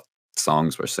know what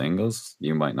songs were singles.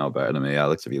 You might know better than me,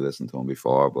 Alex, if you listened to them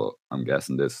before, but I'm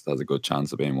guessing this has a good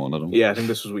chance of being one of them. Yeah, I think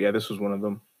this was one of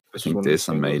them. I think this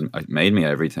and made me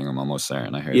everything. I'm almost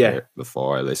certain I heard it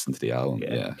before I listened to the album.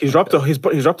 Yeah. He's dropped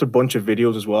a bunch of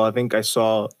videos as well. I think I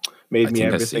saw Made Me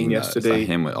Everything yesterday. Is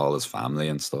that him with all his family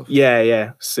and stuff?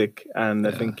 Yeah, sick. And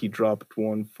I think he dropped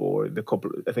one for the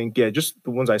couple. I think just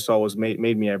the ones I saw was Made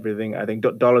Me Everything. I think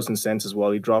Dollars and Cents as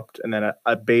well. He dropped, and then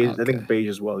I think Beige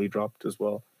as well. He dropped as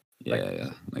well. Yeah,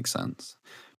 makes sense.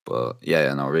 But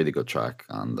yeah, no, really good track,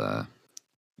 and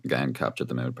again captured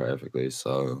the mood perfectly.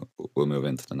 So we'll move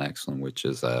into the next one, which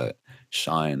is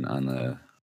Shine, and I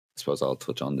suppose I'll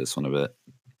touch on this one a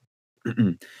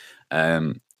bit.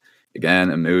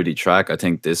 Again, a moody track. I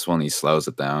think this one he slows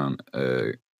it down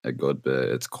a good bit.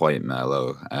 It's quite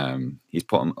mellow. He's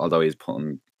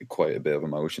putting quite a bit of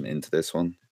emotion into this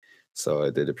one, so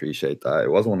I did appreciate that. It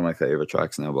wasn't one of my favorite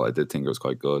tracks now, but I did think it was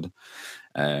quite good.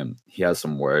 He has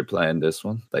some wordplay in this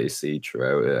one that you see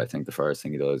throughout it. I think the first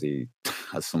thing he does, he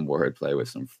has some wordplay with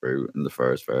some fruit in the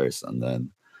first verse, and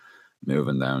then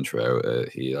moving down throughout it,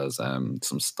 he has some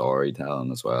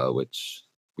storytelling as well, which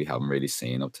we haven't really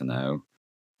seen up to now.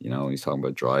 You know, he's talking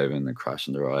about driving and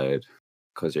crashing the ride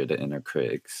because you're the inner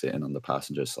critic sitting on the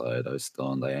passenger side. I was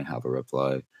stunned, I ain't have a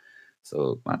reply.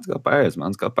 So man's got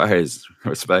bars,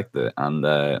 respect it. And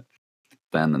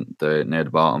then near the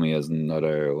bottom, he has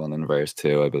another one in verse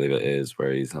 2, I believe it is,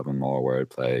 where he's having more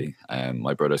wordplay.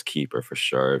 My brother's keeper for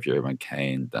sure. If you're my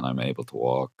cane, then I'm able to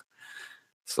walk.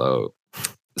 So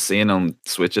seeing him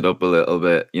switch it up a little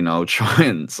bit, you know,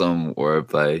 trying some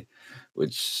wordplay,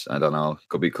 which I don't know,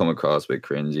 could be come across a bit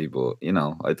cringy, but you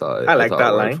know, I thought that it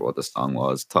line worked for what the song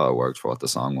was. Thought it worked for what the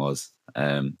song was.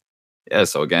 Yeah,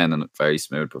 so again, a very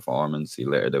smooth performance. He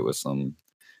littered it with some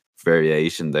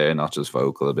variation there, not just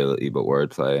vocal ability, but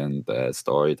wordplay and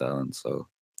storytelling. So,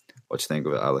 what you think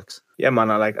of it, Alex? Yeah,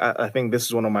 man. I think this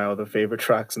is one of my other favorite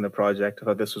tracks in the project. I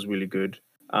thought this was really good.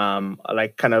 I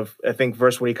think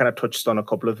verse where he kind of touched on a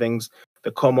couple of things.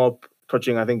 The come up,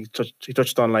 touching. I think he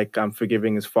touched on like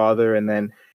forgiving his father, and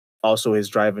then also his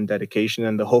drive and dedication.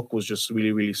 And the hook was just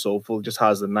really, really soulful. Just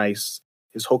has a nice.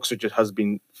 His hooks has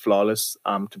been flawless.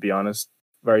 To be honest,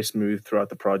 very smooth throughout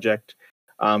the project.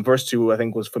 Verse 2, I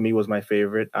think was my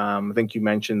favorite. I think you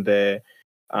mentioned the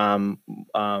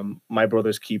my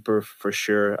brother's keeper for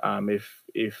sure.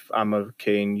 If I'm a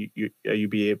king, you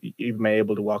may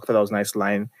able to walk. That was a nice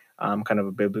line. Kind of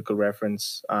a biblical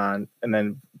reference. And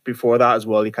then before that as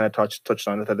well, he kind of touched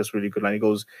on it. I thought this really good line. He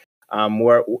goes,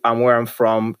 where I'm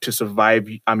from, to survive,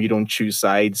 you don't choose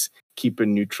sides. Keep it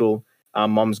neutral.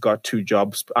 Mom's got 2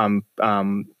 jobs.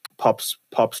 Pops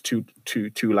two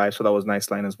lives. So that was a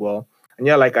nice line as well. And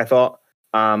yeah, like I thought,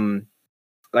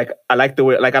 like I like the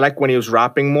way, like I like when he was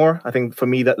rapping more. I think for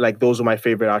me that like those are my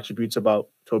favorite attributes about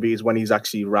TOBi, is when he's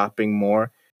actually rapping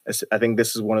more. I think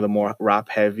this is one of the more rap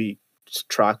heavy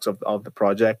tracks of the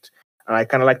project, and I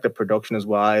kind of like the production as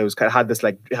well. It was kind of had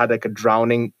like a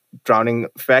drowning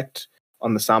effect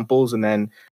on the samples, and then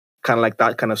kind of like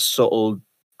that kind of subtle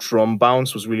drum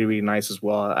bounce was really, really nice as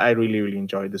well. I really, really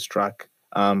enjoyed this track.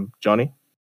 Johnny?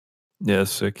 Yeah,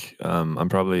 sick. I'm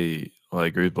probably Well, I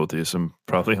agree with both of you. So I'm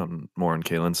probably on more on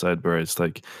Kalen's side, where it's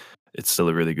like it's still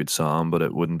a really good song, but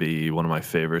it wouldn't be one of my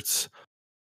favorites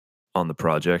on the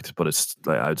project. But it's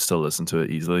like I'd still listen to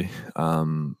it easily.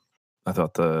 I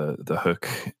thought the hook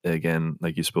again,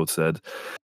 like you both said,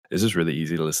 is just really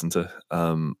easy to listen to.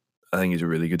 I think he's a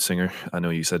really good singer. I know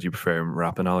you said you prefer him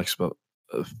rapping, Alex, but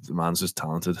the man's just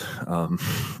talented.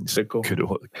 He's Cool.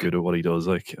 good at what he does.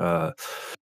 Like,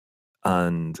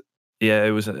 and yeah,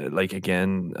 it was like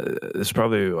again, it's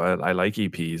probably I like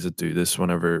EPs that do this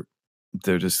whenever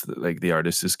they're just like the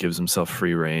artist just gives himself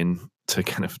free reign to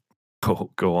kind of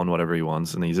go on whatever he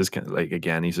wants, and he's just kind of, like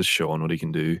again, he's just showing what he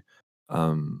can do.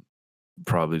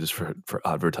 Probably just for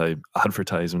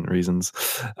advertisement reasons,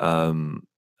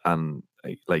 and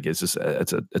like it's just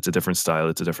it's a different style,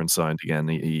 it's a different sound. Again,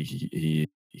 he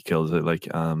kills it. Like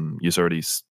you already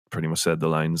pretty much said the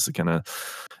lines kind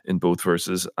of in both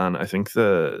verses, and I think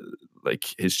like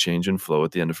his change in flow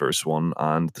at the end of verse 1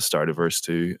 and the start of verse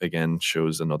 2 again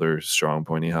shows another strong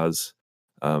point he has,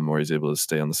 where he's able to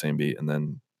stay on the same beat and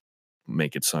then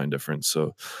make it sound different.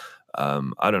 So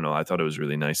I don't know, I thought it was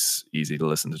really nice, easy to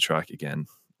listen to track again,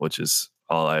 which is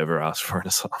all I ever asked for in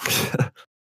a song.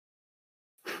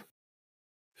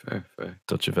 Fair.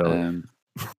 Touch of Ellie.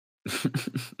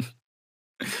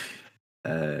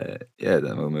 Yeah,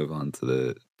 then we'll move on to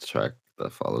the track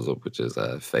that follows up, which is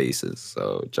Faces.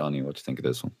 So Johnny, what do you think of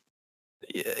this one?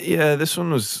 Yeah, this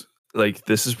one was like,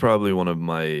 this is probably one of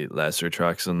my lesser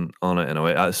tracks on it in a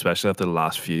way, especially after the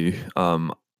last few.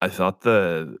 I thought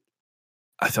the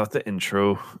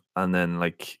intro and then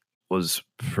like was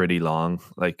pretty long.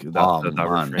 Like that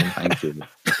man, refrain. thank you.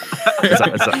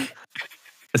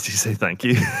 As you say, thank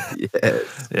you.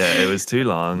 Yes. Yeah, it was too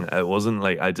long. It wasn't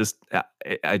like I just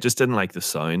didn't like the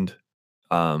sound.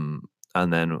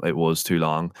 And then it was too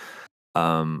long.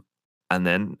 And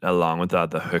then along with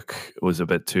that, the hook was a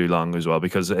bit too long as well,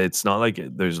 because it's not like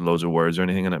there's loads of words or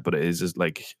anything in it, but it is just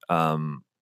like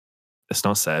it's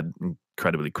not said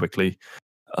incredibly quickly.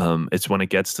 It's when it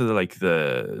gets to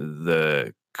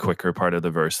the quicker part of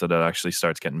the verse that it actually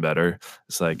starts getting better.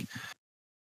 It's like,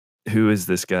 who is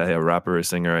this guy? A rapper, a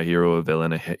singer, a hero, a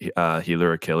villain, a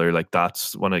healer, a killer? Like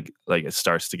that's when it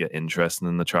starts to get interesting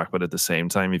in the track. But at the same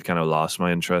time, you've kind of lost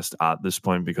my interest at this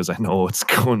point because I know it's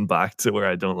going back to where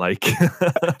I don't like.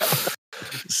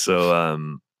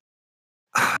 So,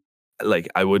 like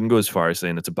I wouldn't go as far as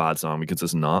saying it's a bad song, because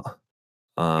it's not.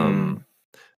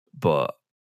 But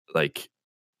like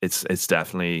it's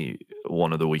definitely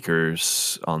one of the weaker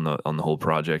on the whole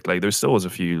project. Like there still was a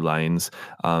few lines.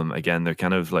 Again, they're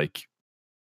kind of like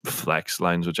flex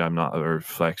lines, which I'm not, or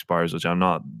flex bars, which I'm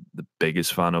not the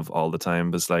biggest fan of all the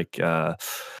time. But it's like that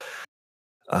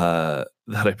I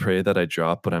pray that I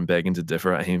drop, but I'm begging to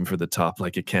differ. I aim for the top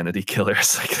like a Kennedy killer.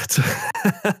 It's like it's a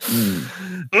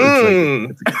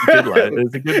good line.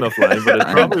 It's a good enough line, but it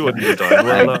probably wouldn't go down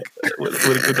well.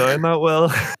 Would it go down that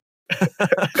well?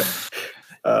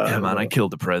 Yeah, man, I killed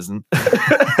the president.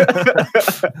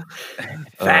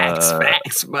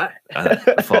 Facts, man.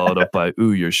 Followed up by,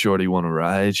 ooh, your shorty want to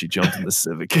ride? She jumped in the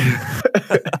Civic.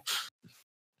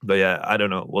 But yeah, I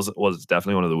don't know. Was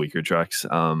definitely one of the weaker tracks.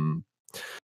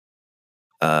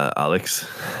 Alex?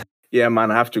 Yeah,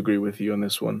 man, I have to agree with you on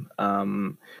this one.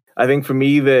 I think for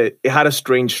me, it had a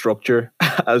strange structure.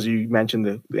 As you mentioned,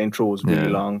 the intro was really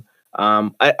long.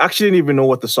 I actually didn't even know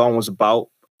what the song was about.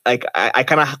 Like I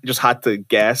kind of just had to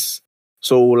guess.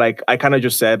 So like I kind of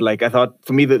just said, like I thought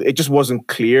for me that it just wasn't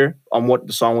clear on what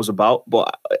the song was about.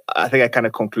 But I think I kind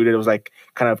of concluded it was like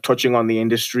kind of touching on the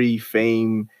industry,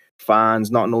 fame,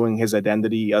 fans, not knowing his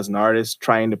identity as an artist,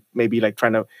 trying to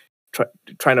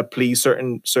please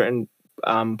certain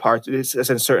parts,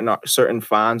 certain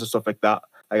fans and stuff like that.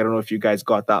 Like, I don't know if you guys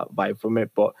got that vibe from it,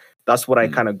 but that's what I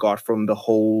kind of got from the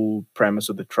whole premise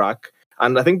of the track.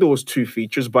 And I think there was 2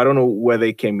 features, but I don't know where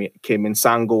they came in.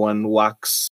 Sango and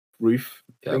Wax Roof.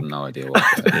 Yeah, I have no idea what.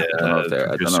 I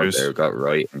don't know if they got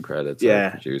writing credits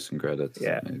or producing credits.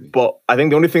 Yeah, maybe. But I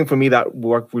think the only thing for me that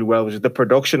worked really well was the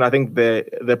production. I think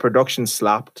the production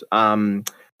slapped. And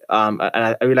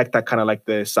I really like that kind of like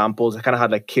the samples. It kind of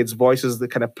had like kids' voices, the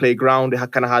kind of playground.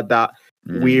 It kind of had that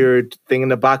weird thing in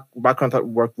the background that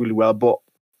worked really well. But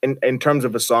in terms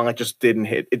of a song, it just didn't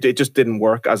hit. It just didn't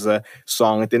work as a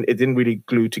song. It didn't really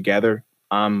glue together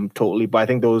totally. But I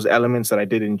think those elements that I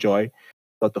did enjoy,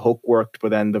 that the hook worked, but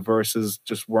then the verses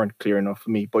just weren't clear enough for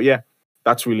me. But yeah,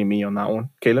 that's really me on that one.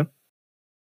 Kaelin?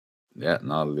 Yeah,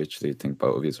 no, I literally think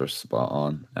both of you are spot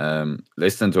on.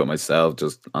 Listening to it myself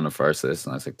just on the first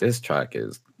listen, I was like, this track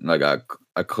is like I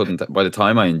couldn't. By the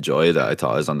time I enjoyed it, I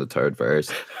thought I was on the 3rd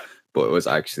verse, but it was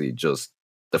actually just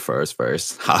the first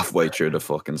verse halfway through the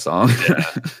fucking song.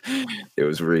 It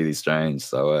was really strange.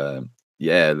 So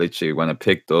yeah, literally when it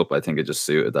picked up, I think it just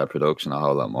suited that production a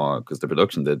whole lot more, because the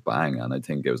production did bang, and I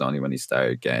think it was only when he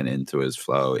started getting into his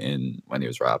flow when he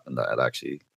was rapping that it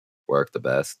actually worked the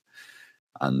best.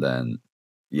 And then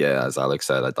yeah, as Alex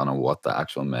said, I don't know what the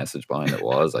actual message behind it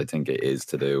was. I think it is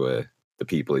to do with the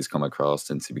people he's come across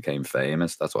since he became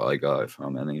famous. That's what I got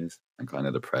from anyways, and kind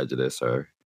of the prejudice or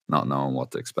not knowing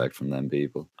what to expect from them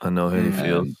people. I know how you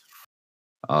feel.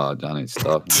 Oh, Johnny,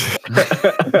 stop.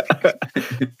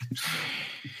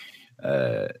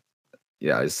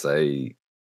 Yeah,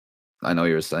 I know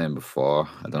you were saying before,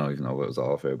 I don't even know what it was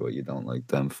off here, but you don't like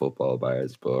them football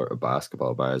bars or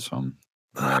basketball bars from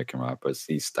American rappers.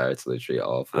 He starts literally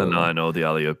off. I know the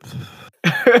alley-oop.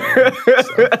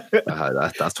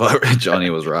 That's why Johnny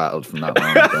was rattled from that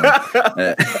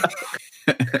moment.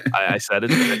 I said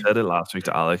it last week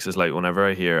to Alex. Is like whenever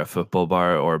I hear a football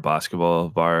bar or a basketball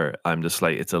bar, I'm just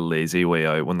like, it's a lazy way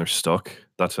out when they're stuck.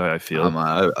 That's how I feel.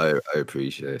 I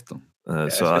appreciate them.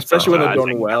 So especially when they're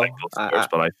done well.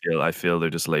 But I feel they're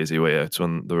just lazy way outs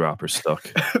when the rapper's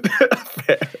stuck.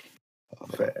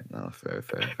 Fair. No,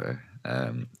 fair.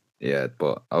 Yeah,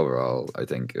 but overall, I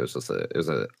think it was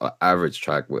an average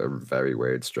track with a very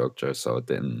weird structure, so it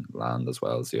didn't land as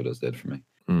well as the others did for me.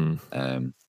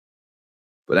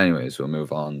 But anyways, we'll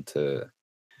move on to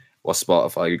what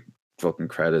Spotify fucking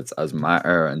credits as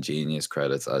matter and Genius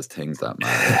credits as things that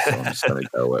matter. So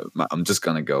I'm just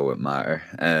gonna go with matter.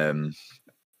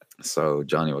 So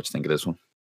Johnny, what you think of this one?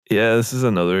 Yeah, this is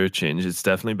another change. It's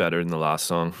definitely better than the last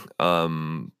song.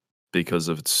 Because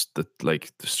of the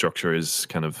structure is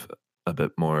kind of a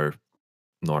bit more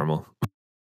normal.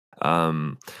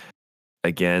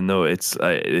 Again though,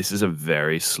 this is a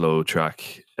very slow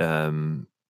track.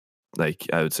 Like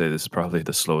I would say this is probably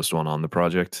the slowest one on the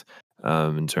project,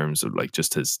 in terms of like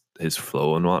just his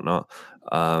flow and whatnot.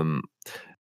 I'm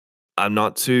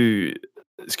not too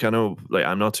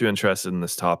interested in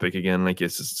this topic again. Like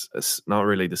it's not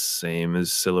really the same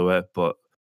as Silhouette, but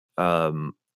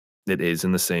it is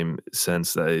in the same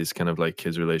sense that is kind of like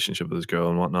his relationship with his girl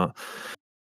and whatnot.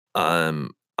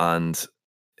 And I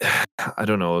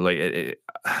don't know, like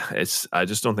it's I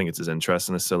just don't think it's as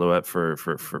interesting as Silhouette for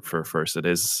first. It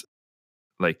is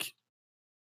like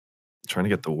trying to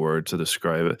get the word to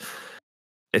describe it.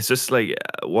 It's just like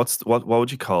what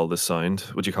would you call this sound?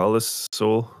 Would you call this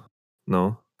soul?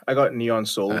 No. I got Neon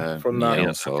Soul from that.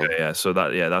 Neon Soul. Okay, yeah, so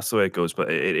that's the way it goes. But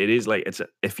it is like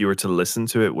if you were to listen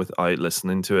to it without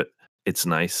listening to it, it's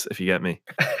nice, if you get me.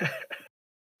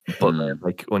 But then,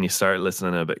 like when you start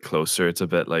listening a bit closer, it's a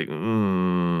bit like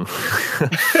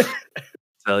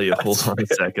tell you, hold on a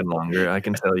second longer. I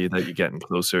can tell you that you're getting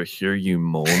closer. Hear you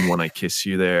moan when I kiss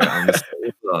you there. I'm just,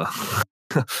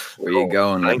 where you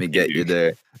going? Let me get you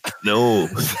there. No,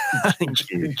 thank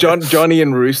you. Johnny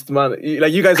and Roost, man.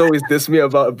 Like you guys always diss me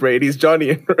about Brady's Johnny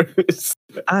and Roost.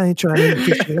 I ain't trying to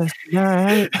kiss you last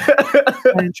night.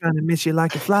 I ain't trying to miss you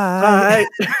like a fly.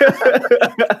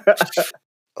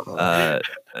 A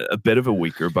bit of a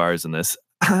weaker bars in this.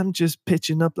 I'm just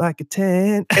pitching up like a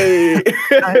tent. Hey.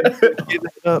 I'm getting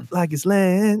up like it's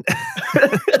land.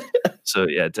 So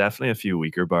yeah, definitely a few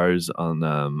weaker bars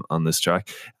on this track.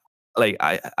 Like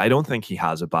I don't think he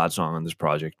has a bad song on this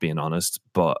project, being honest,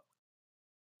 but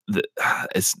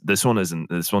this one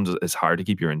is hard to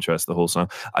keep your interest the whole song.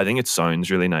 I think it sounds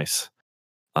really nice,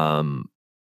 but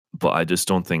I just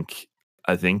don't think.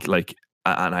 I think like,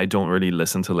 and I don't really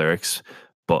listen to lyrics,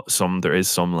 but there is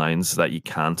some lines that you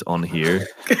can't unhear.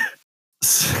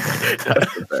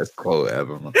 That's the best quote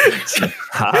ever, man. It's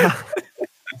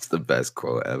the best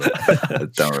quote ever. I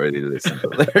don't really listen to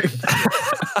lyrics.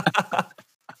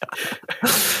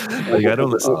 Like I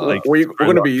don't listen. Like we're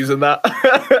going to be using that.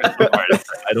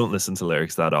 I don't listen to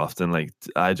lyrics that often. Like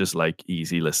I just like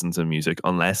easy listen to music,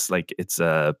 unless like it's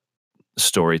a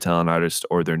storytelling artist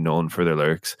or they're known for their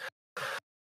lyrics.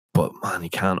 But man, you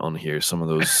can't unhear some of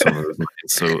those lines.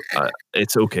 So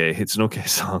it's okay. It's an okay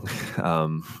song.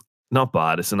 Not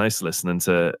bad. It's a nice listening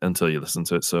to until you listen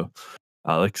to it. So,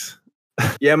 Alex.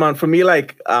 Yeah, man. For me, I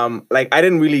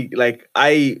didn't really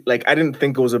I didn't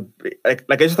think it was I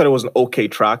just thought it was an okay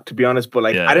track, to be honest. But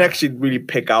I didn't actually really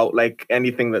pick out like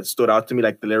anything that stood out to me,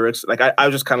 like the lyrics. Like I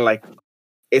was just kind of like,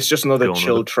 it's just another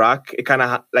chill track. It kind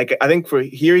of like I think for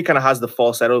here he kind of has the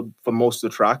falsetto for most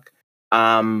of the track.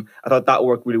 I thought that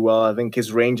worked really well. I think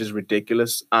his range is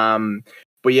ridiculous.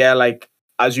 But yeah, like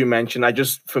as you mentioned,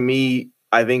 for me,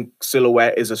 I think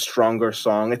Silhouette is a stronger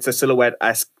song. It's a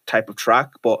Silhouette-esque type of track,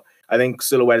 but I think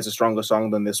Silhouette is a stronger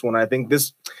song than this one. I think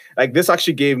this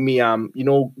actually gave me,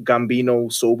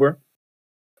 Gambino Sober.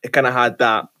 it kind of had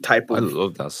that type I of.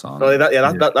 love that song. No,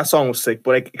 that song was sick,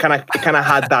 but it kind of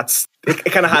had that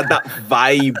it kind of had that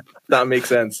vibe. That makes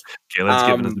sense. Kaelin's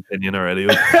giving his opinion already.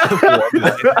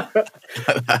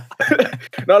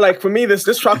 No, like for me, this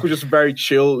track was just very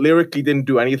chill. Lyrically, didn't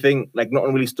do anything. Like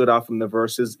nothing really stood out from the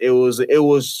verses. It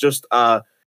was just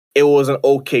it was an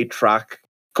okay track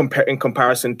in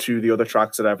comparison to the other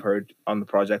tracks that I've heard on the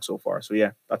project so far. So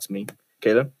yeah, that's me,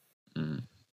 Kaelin.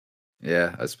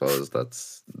 Yeah, I suppose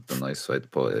that's the nice way to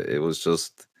put it. It was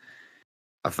just,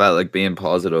 I felt like being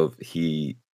positive,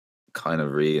 he kind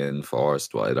of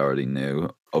reinforced what I'd already knew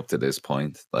up to this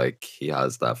point. Like he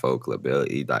has that vocal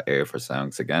ability, that ear for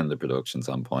sounds. Again, the production's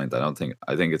on point. I think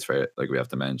it's fair. Like we have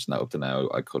to mention that up to now,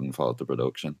 I couldn't fault the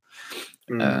production.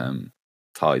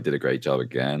 Thought he did a great job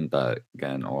again. That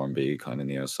again, R&B kind of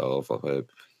neo soul vibe.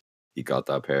 He got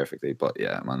that perfectly. But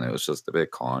yeah, man, it was just a bit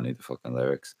corny, the fucking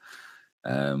lyrics.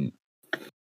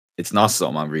 It's not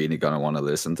something I'm really gonna want to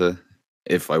listen to.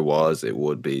 If I was, it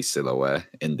would be Silhouette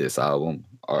in this album,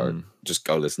 or just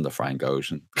go listen to Frank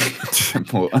Ocean.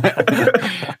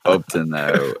 Up to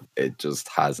now, it just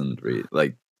hasn't really,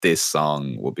 like, this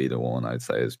song would be the one I'd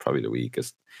say is probably the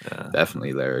weakest.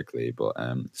 Definitely lyrically, but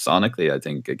sonically, I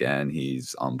think again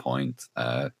he's on point,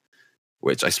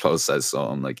 which I suppose says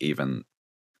something. Like even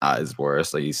at his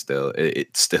worst, like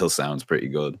it still sounds pretty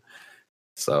good.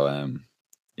 So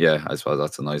yeah, I suppose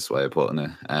that's a nice way of putting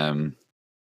it.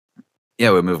 Yeah,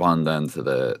 we'll move on then to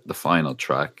the final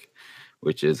track,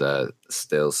 which is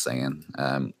Still Singing.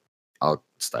 I'll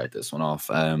start this one off.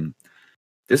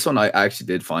 This one I actually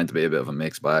did find to be a bit of a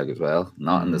mixed bag as well.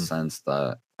 Not in the sense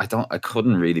that I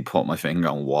couldn't really put my finger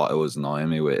on what it was annoying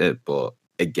me with it, but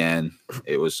again,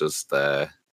 it was just there's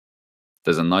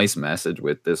a nice message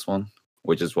with this one,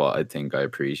 which is what I think I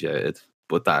appreciated.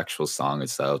 But the actual song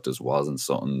itself just wasn't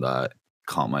something that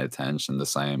caught my attention the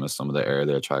same as some of the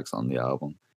earlier tracks on the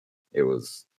album. It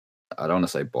was, I don't want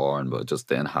to say boring, but it just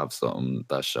didn't have something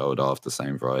that showed off the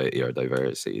same variety or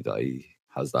diversity that he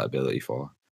has that ability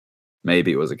for.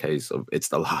 Maybe it was a case of it's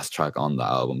the last track on the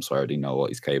album, so I already know what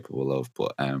he's capable of,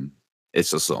 but it's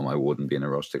just something I wouldn't be in a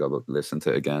rush to go listen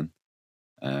to again.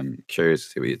 Curious to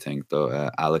see what you think,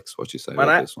 though. Alex, what you say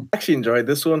about this one? I actually enjoyed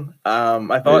this one.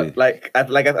 I thought, really? I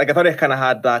thought it kind of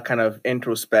had that kind of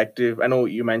introspective. I know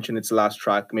you mentioned it's the last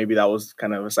track. Maybe that was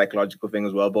kind of a psychological thing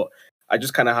as well, but I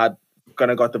just kind of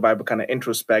got the vibe of kind of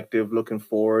introspective, looking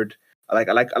forward. I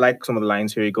like some of the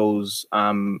lines here. He goes,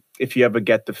 "If you ever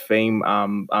get the fame,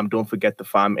 don't forget the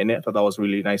fam in it." I thought that was a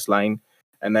really nice line.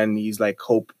 And then he's like,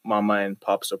 "Hope mama and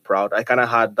pops are proud." I kind of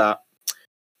had that.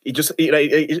 It just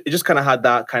kind of had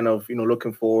that kind of,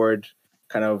 looking forward,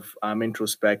 kind of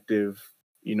introspective,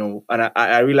 and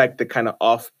I really liked the kind of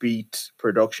offbeat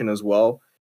production as well.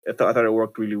 I thought it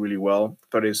worked really, really well. I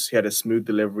thought he had a smooth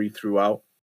delivery throughout.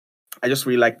 I just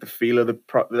really liked the feel of the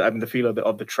feel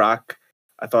of the track.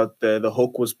 I thought the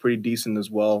hook was pretty decent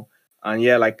as well. And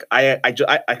yeah, like I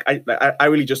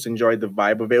really just enjoyed the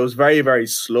vibe of it. It was very, very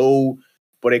slow,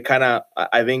 but it kind of,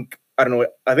 I think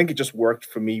it just worked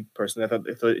for me personally. I thought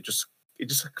it just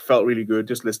felt really good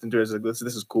just listening to it. It's like, this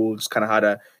is cool. Just kind of had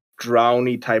a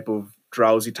drowsy type of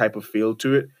feel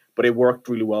to it, but it worked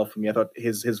really well for me. I thought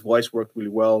his voice worked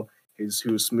really well. He was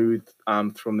smooth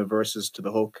from the verses to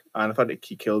the hook, and I thought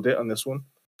he killed it on this one.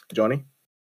 Johnny?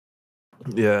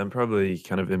 Yeah, I'm probably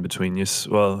kind of in between you.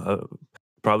 Well,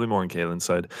 probably more on Kaelin's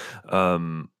side. I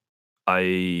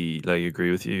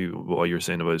agree with you. What you're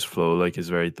saying about his flow, like, is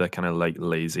very that kind of like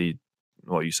lazy,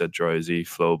 what you said, drowsy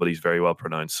flow, but he's very well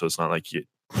pronounced. So it's not like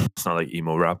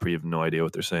emo rap where you have no idea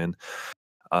what they're saying.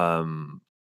 I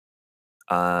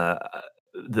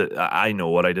know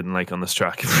what I didn't like on this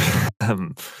track.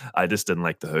 I just didn't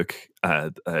like the hook.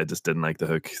 I just didn't like the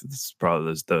hook. It's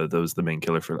probably that was the main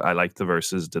killer for. I liked the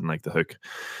verses, didn't like the hook.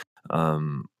 I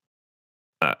don't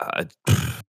know.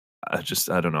 I just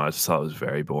thought it was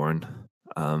very boring.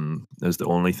 It was the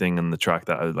only thing in the track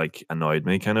that annoyed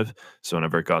me, kind of. So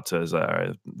whenever it got to, I was like, all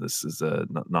right, this is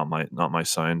not my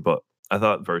sound. But I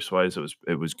thought verse wise,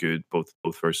 it was good. Both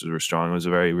verses were strong. It was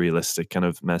a very realistic kind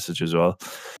of message as well.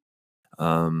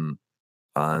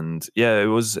 And yeah, it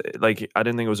was like, I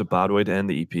didn't think it was a bad way to end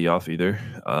the EP off either.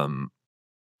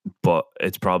 But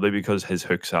it's probably because his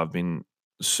hooks have been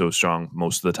so strong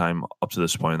most of the time up to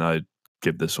this point. I'd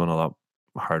give this one a lot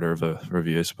harder of a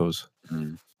review, I suppose.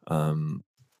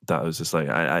 That was just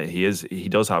like, he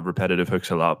does have repetitive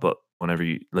hooks a lot, but whenever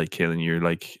you, like, Kaelin, you're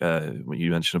like, when you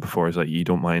mentioned it before, it's like you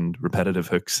don't mind repetitive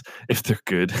hooks if they're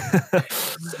good.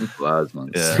 Simple as, man.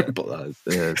 Yeah. Simple as.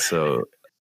 Yeah, so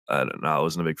I don't know. I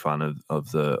wasn't a big fan of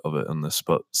it on this,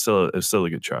 but still, it was still a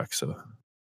good track. So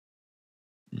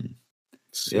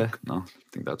Yeah, no, I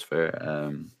think that's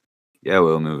fair. Yeah,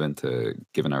 we'll move into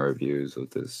giving our reviews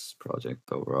of this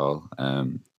project overall.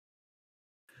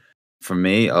 For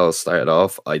me, I'll start it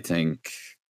off. I think,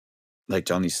 like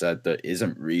Johnny said, there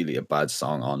isn't really a bad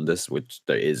song on this, which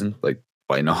there isn't. Like,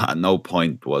 at no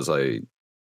point was I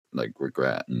like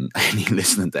regretting any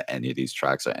listening to any of these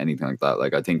tracks or anything like that.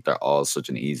 Like, I think they're all such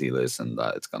an easy listen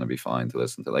that it's gonna be fine to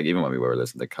listen to. Like, even when we were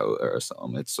listening to Coda or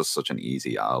something, it's just such an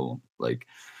easy album. Like,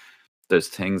 there's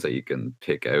things that you can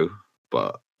pick out,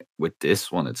 but with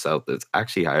this one itself, it's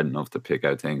actually hard enough to pick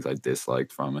out things I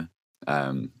disliked from it.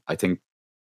 I think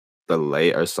the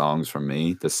later songs for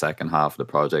me, the second half of the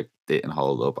project didn't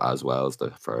hold up as well as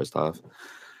the first half.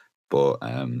 But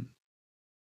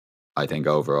I think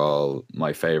overall,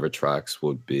 my favorite tracks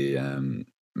would be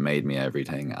Made Me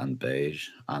Everything and Beige.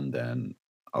 And then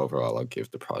overall, I'll give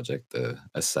the project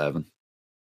a 7.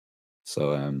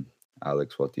 So,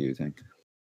 Alex, what do you think?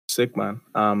 Sick, man.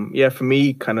 Yeah, for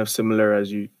me, kind of similar as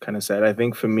you kind of said. I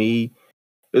think for me,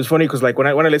 it was funny because like when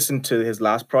I listened to his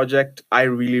last project, I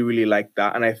really, really liked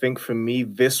that. And I think for me,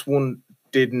 this one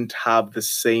didn't have the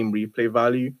same replay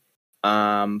value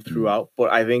throughout.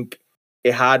 But I think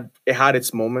it had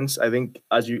its moments. I think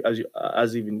as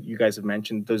even you guys have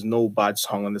mentioned, there's no bad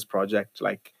song on this project.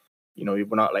 Like, you know,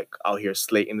 we're not like out here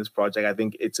slating this project. I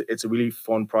think it's a really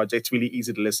fun project. It's really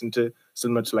easy to listen to,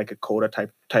 similar to like a Coda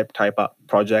type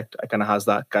project. It kind of has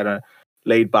that kind of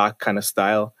laid back kind of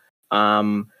style.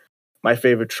 My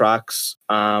favorite tracks,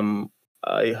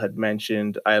 I had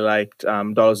mentioned, I liked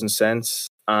Dollars and Cents,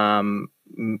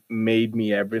 Made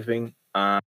Me Everything,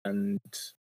 and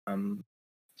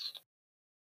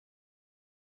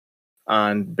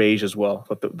Beige as well.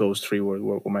 But those three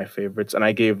were my favorites, and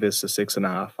I gave this a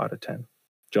 6.5 out of 10.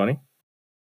 Johnny?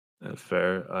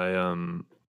 Fair.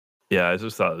 I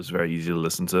just thought it was very easy to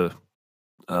listen to.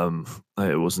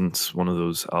 It wasn't one of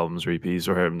those albums or EPs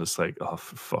where I'm just like, oh,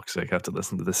 for fuck's sake, I have to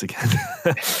listen to this again.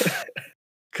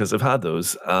 Because I've had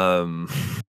those.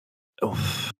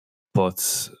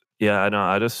 But yeah, I know.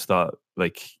 I just thought,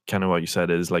 like, kind of what you said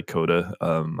is like Coda.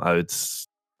 Coda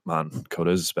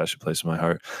is a special place in my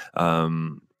heart.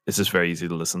 It's just very easy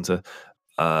to listen to.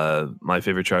 My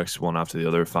favorite tracks, one after the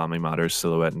other: Family Matters,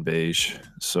 Silhouette, and Beige.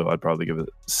 So I'd probably give it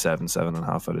 7.5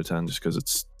 out of 10, just because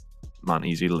it's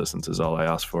easy to listen to is all I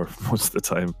ask for most of the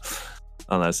time,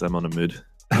 unless I'm on a mood.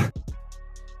 There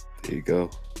you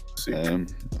go.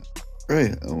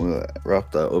 Right, and we'll wrap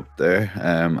that up there.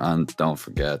 And don't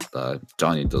forget that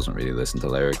Johnny doesn't really listen to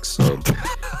lyrics, so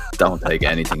don't take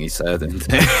anything he said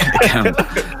into account.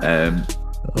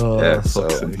 So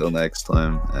until next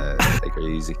time, take it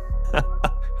easy.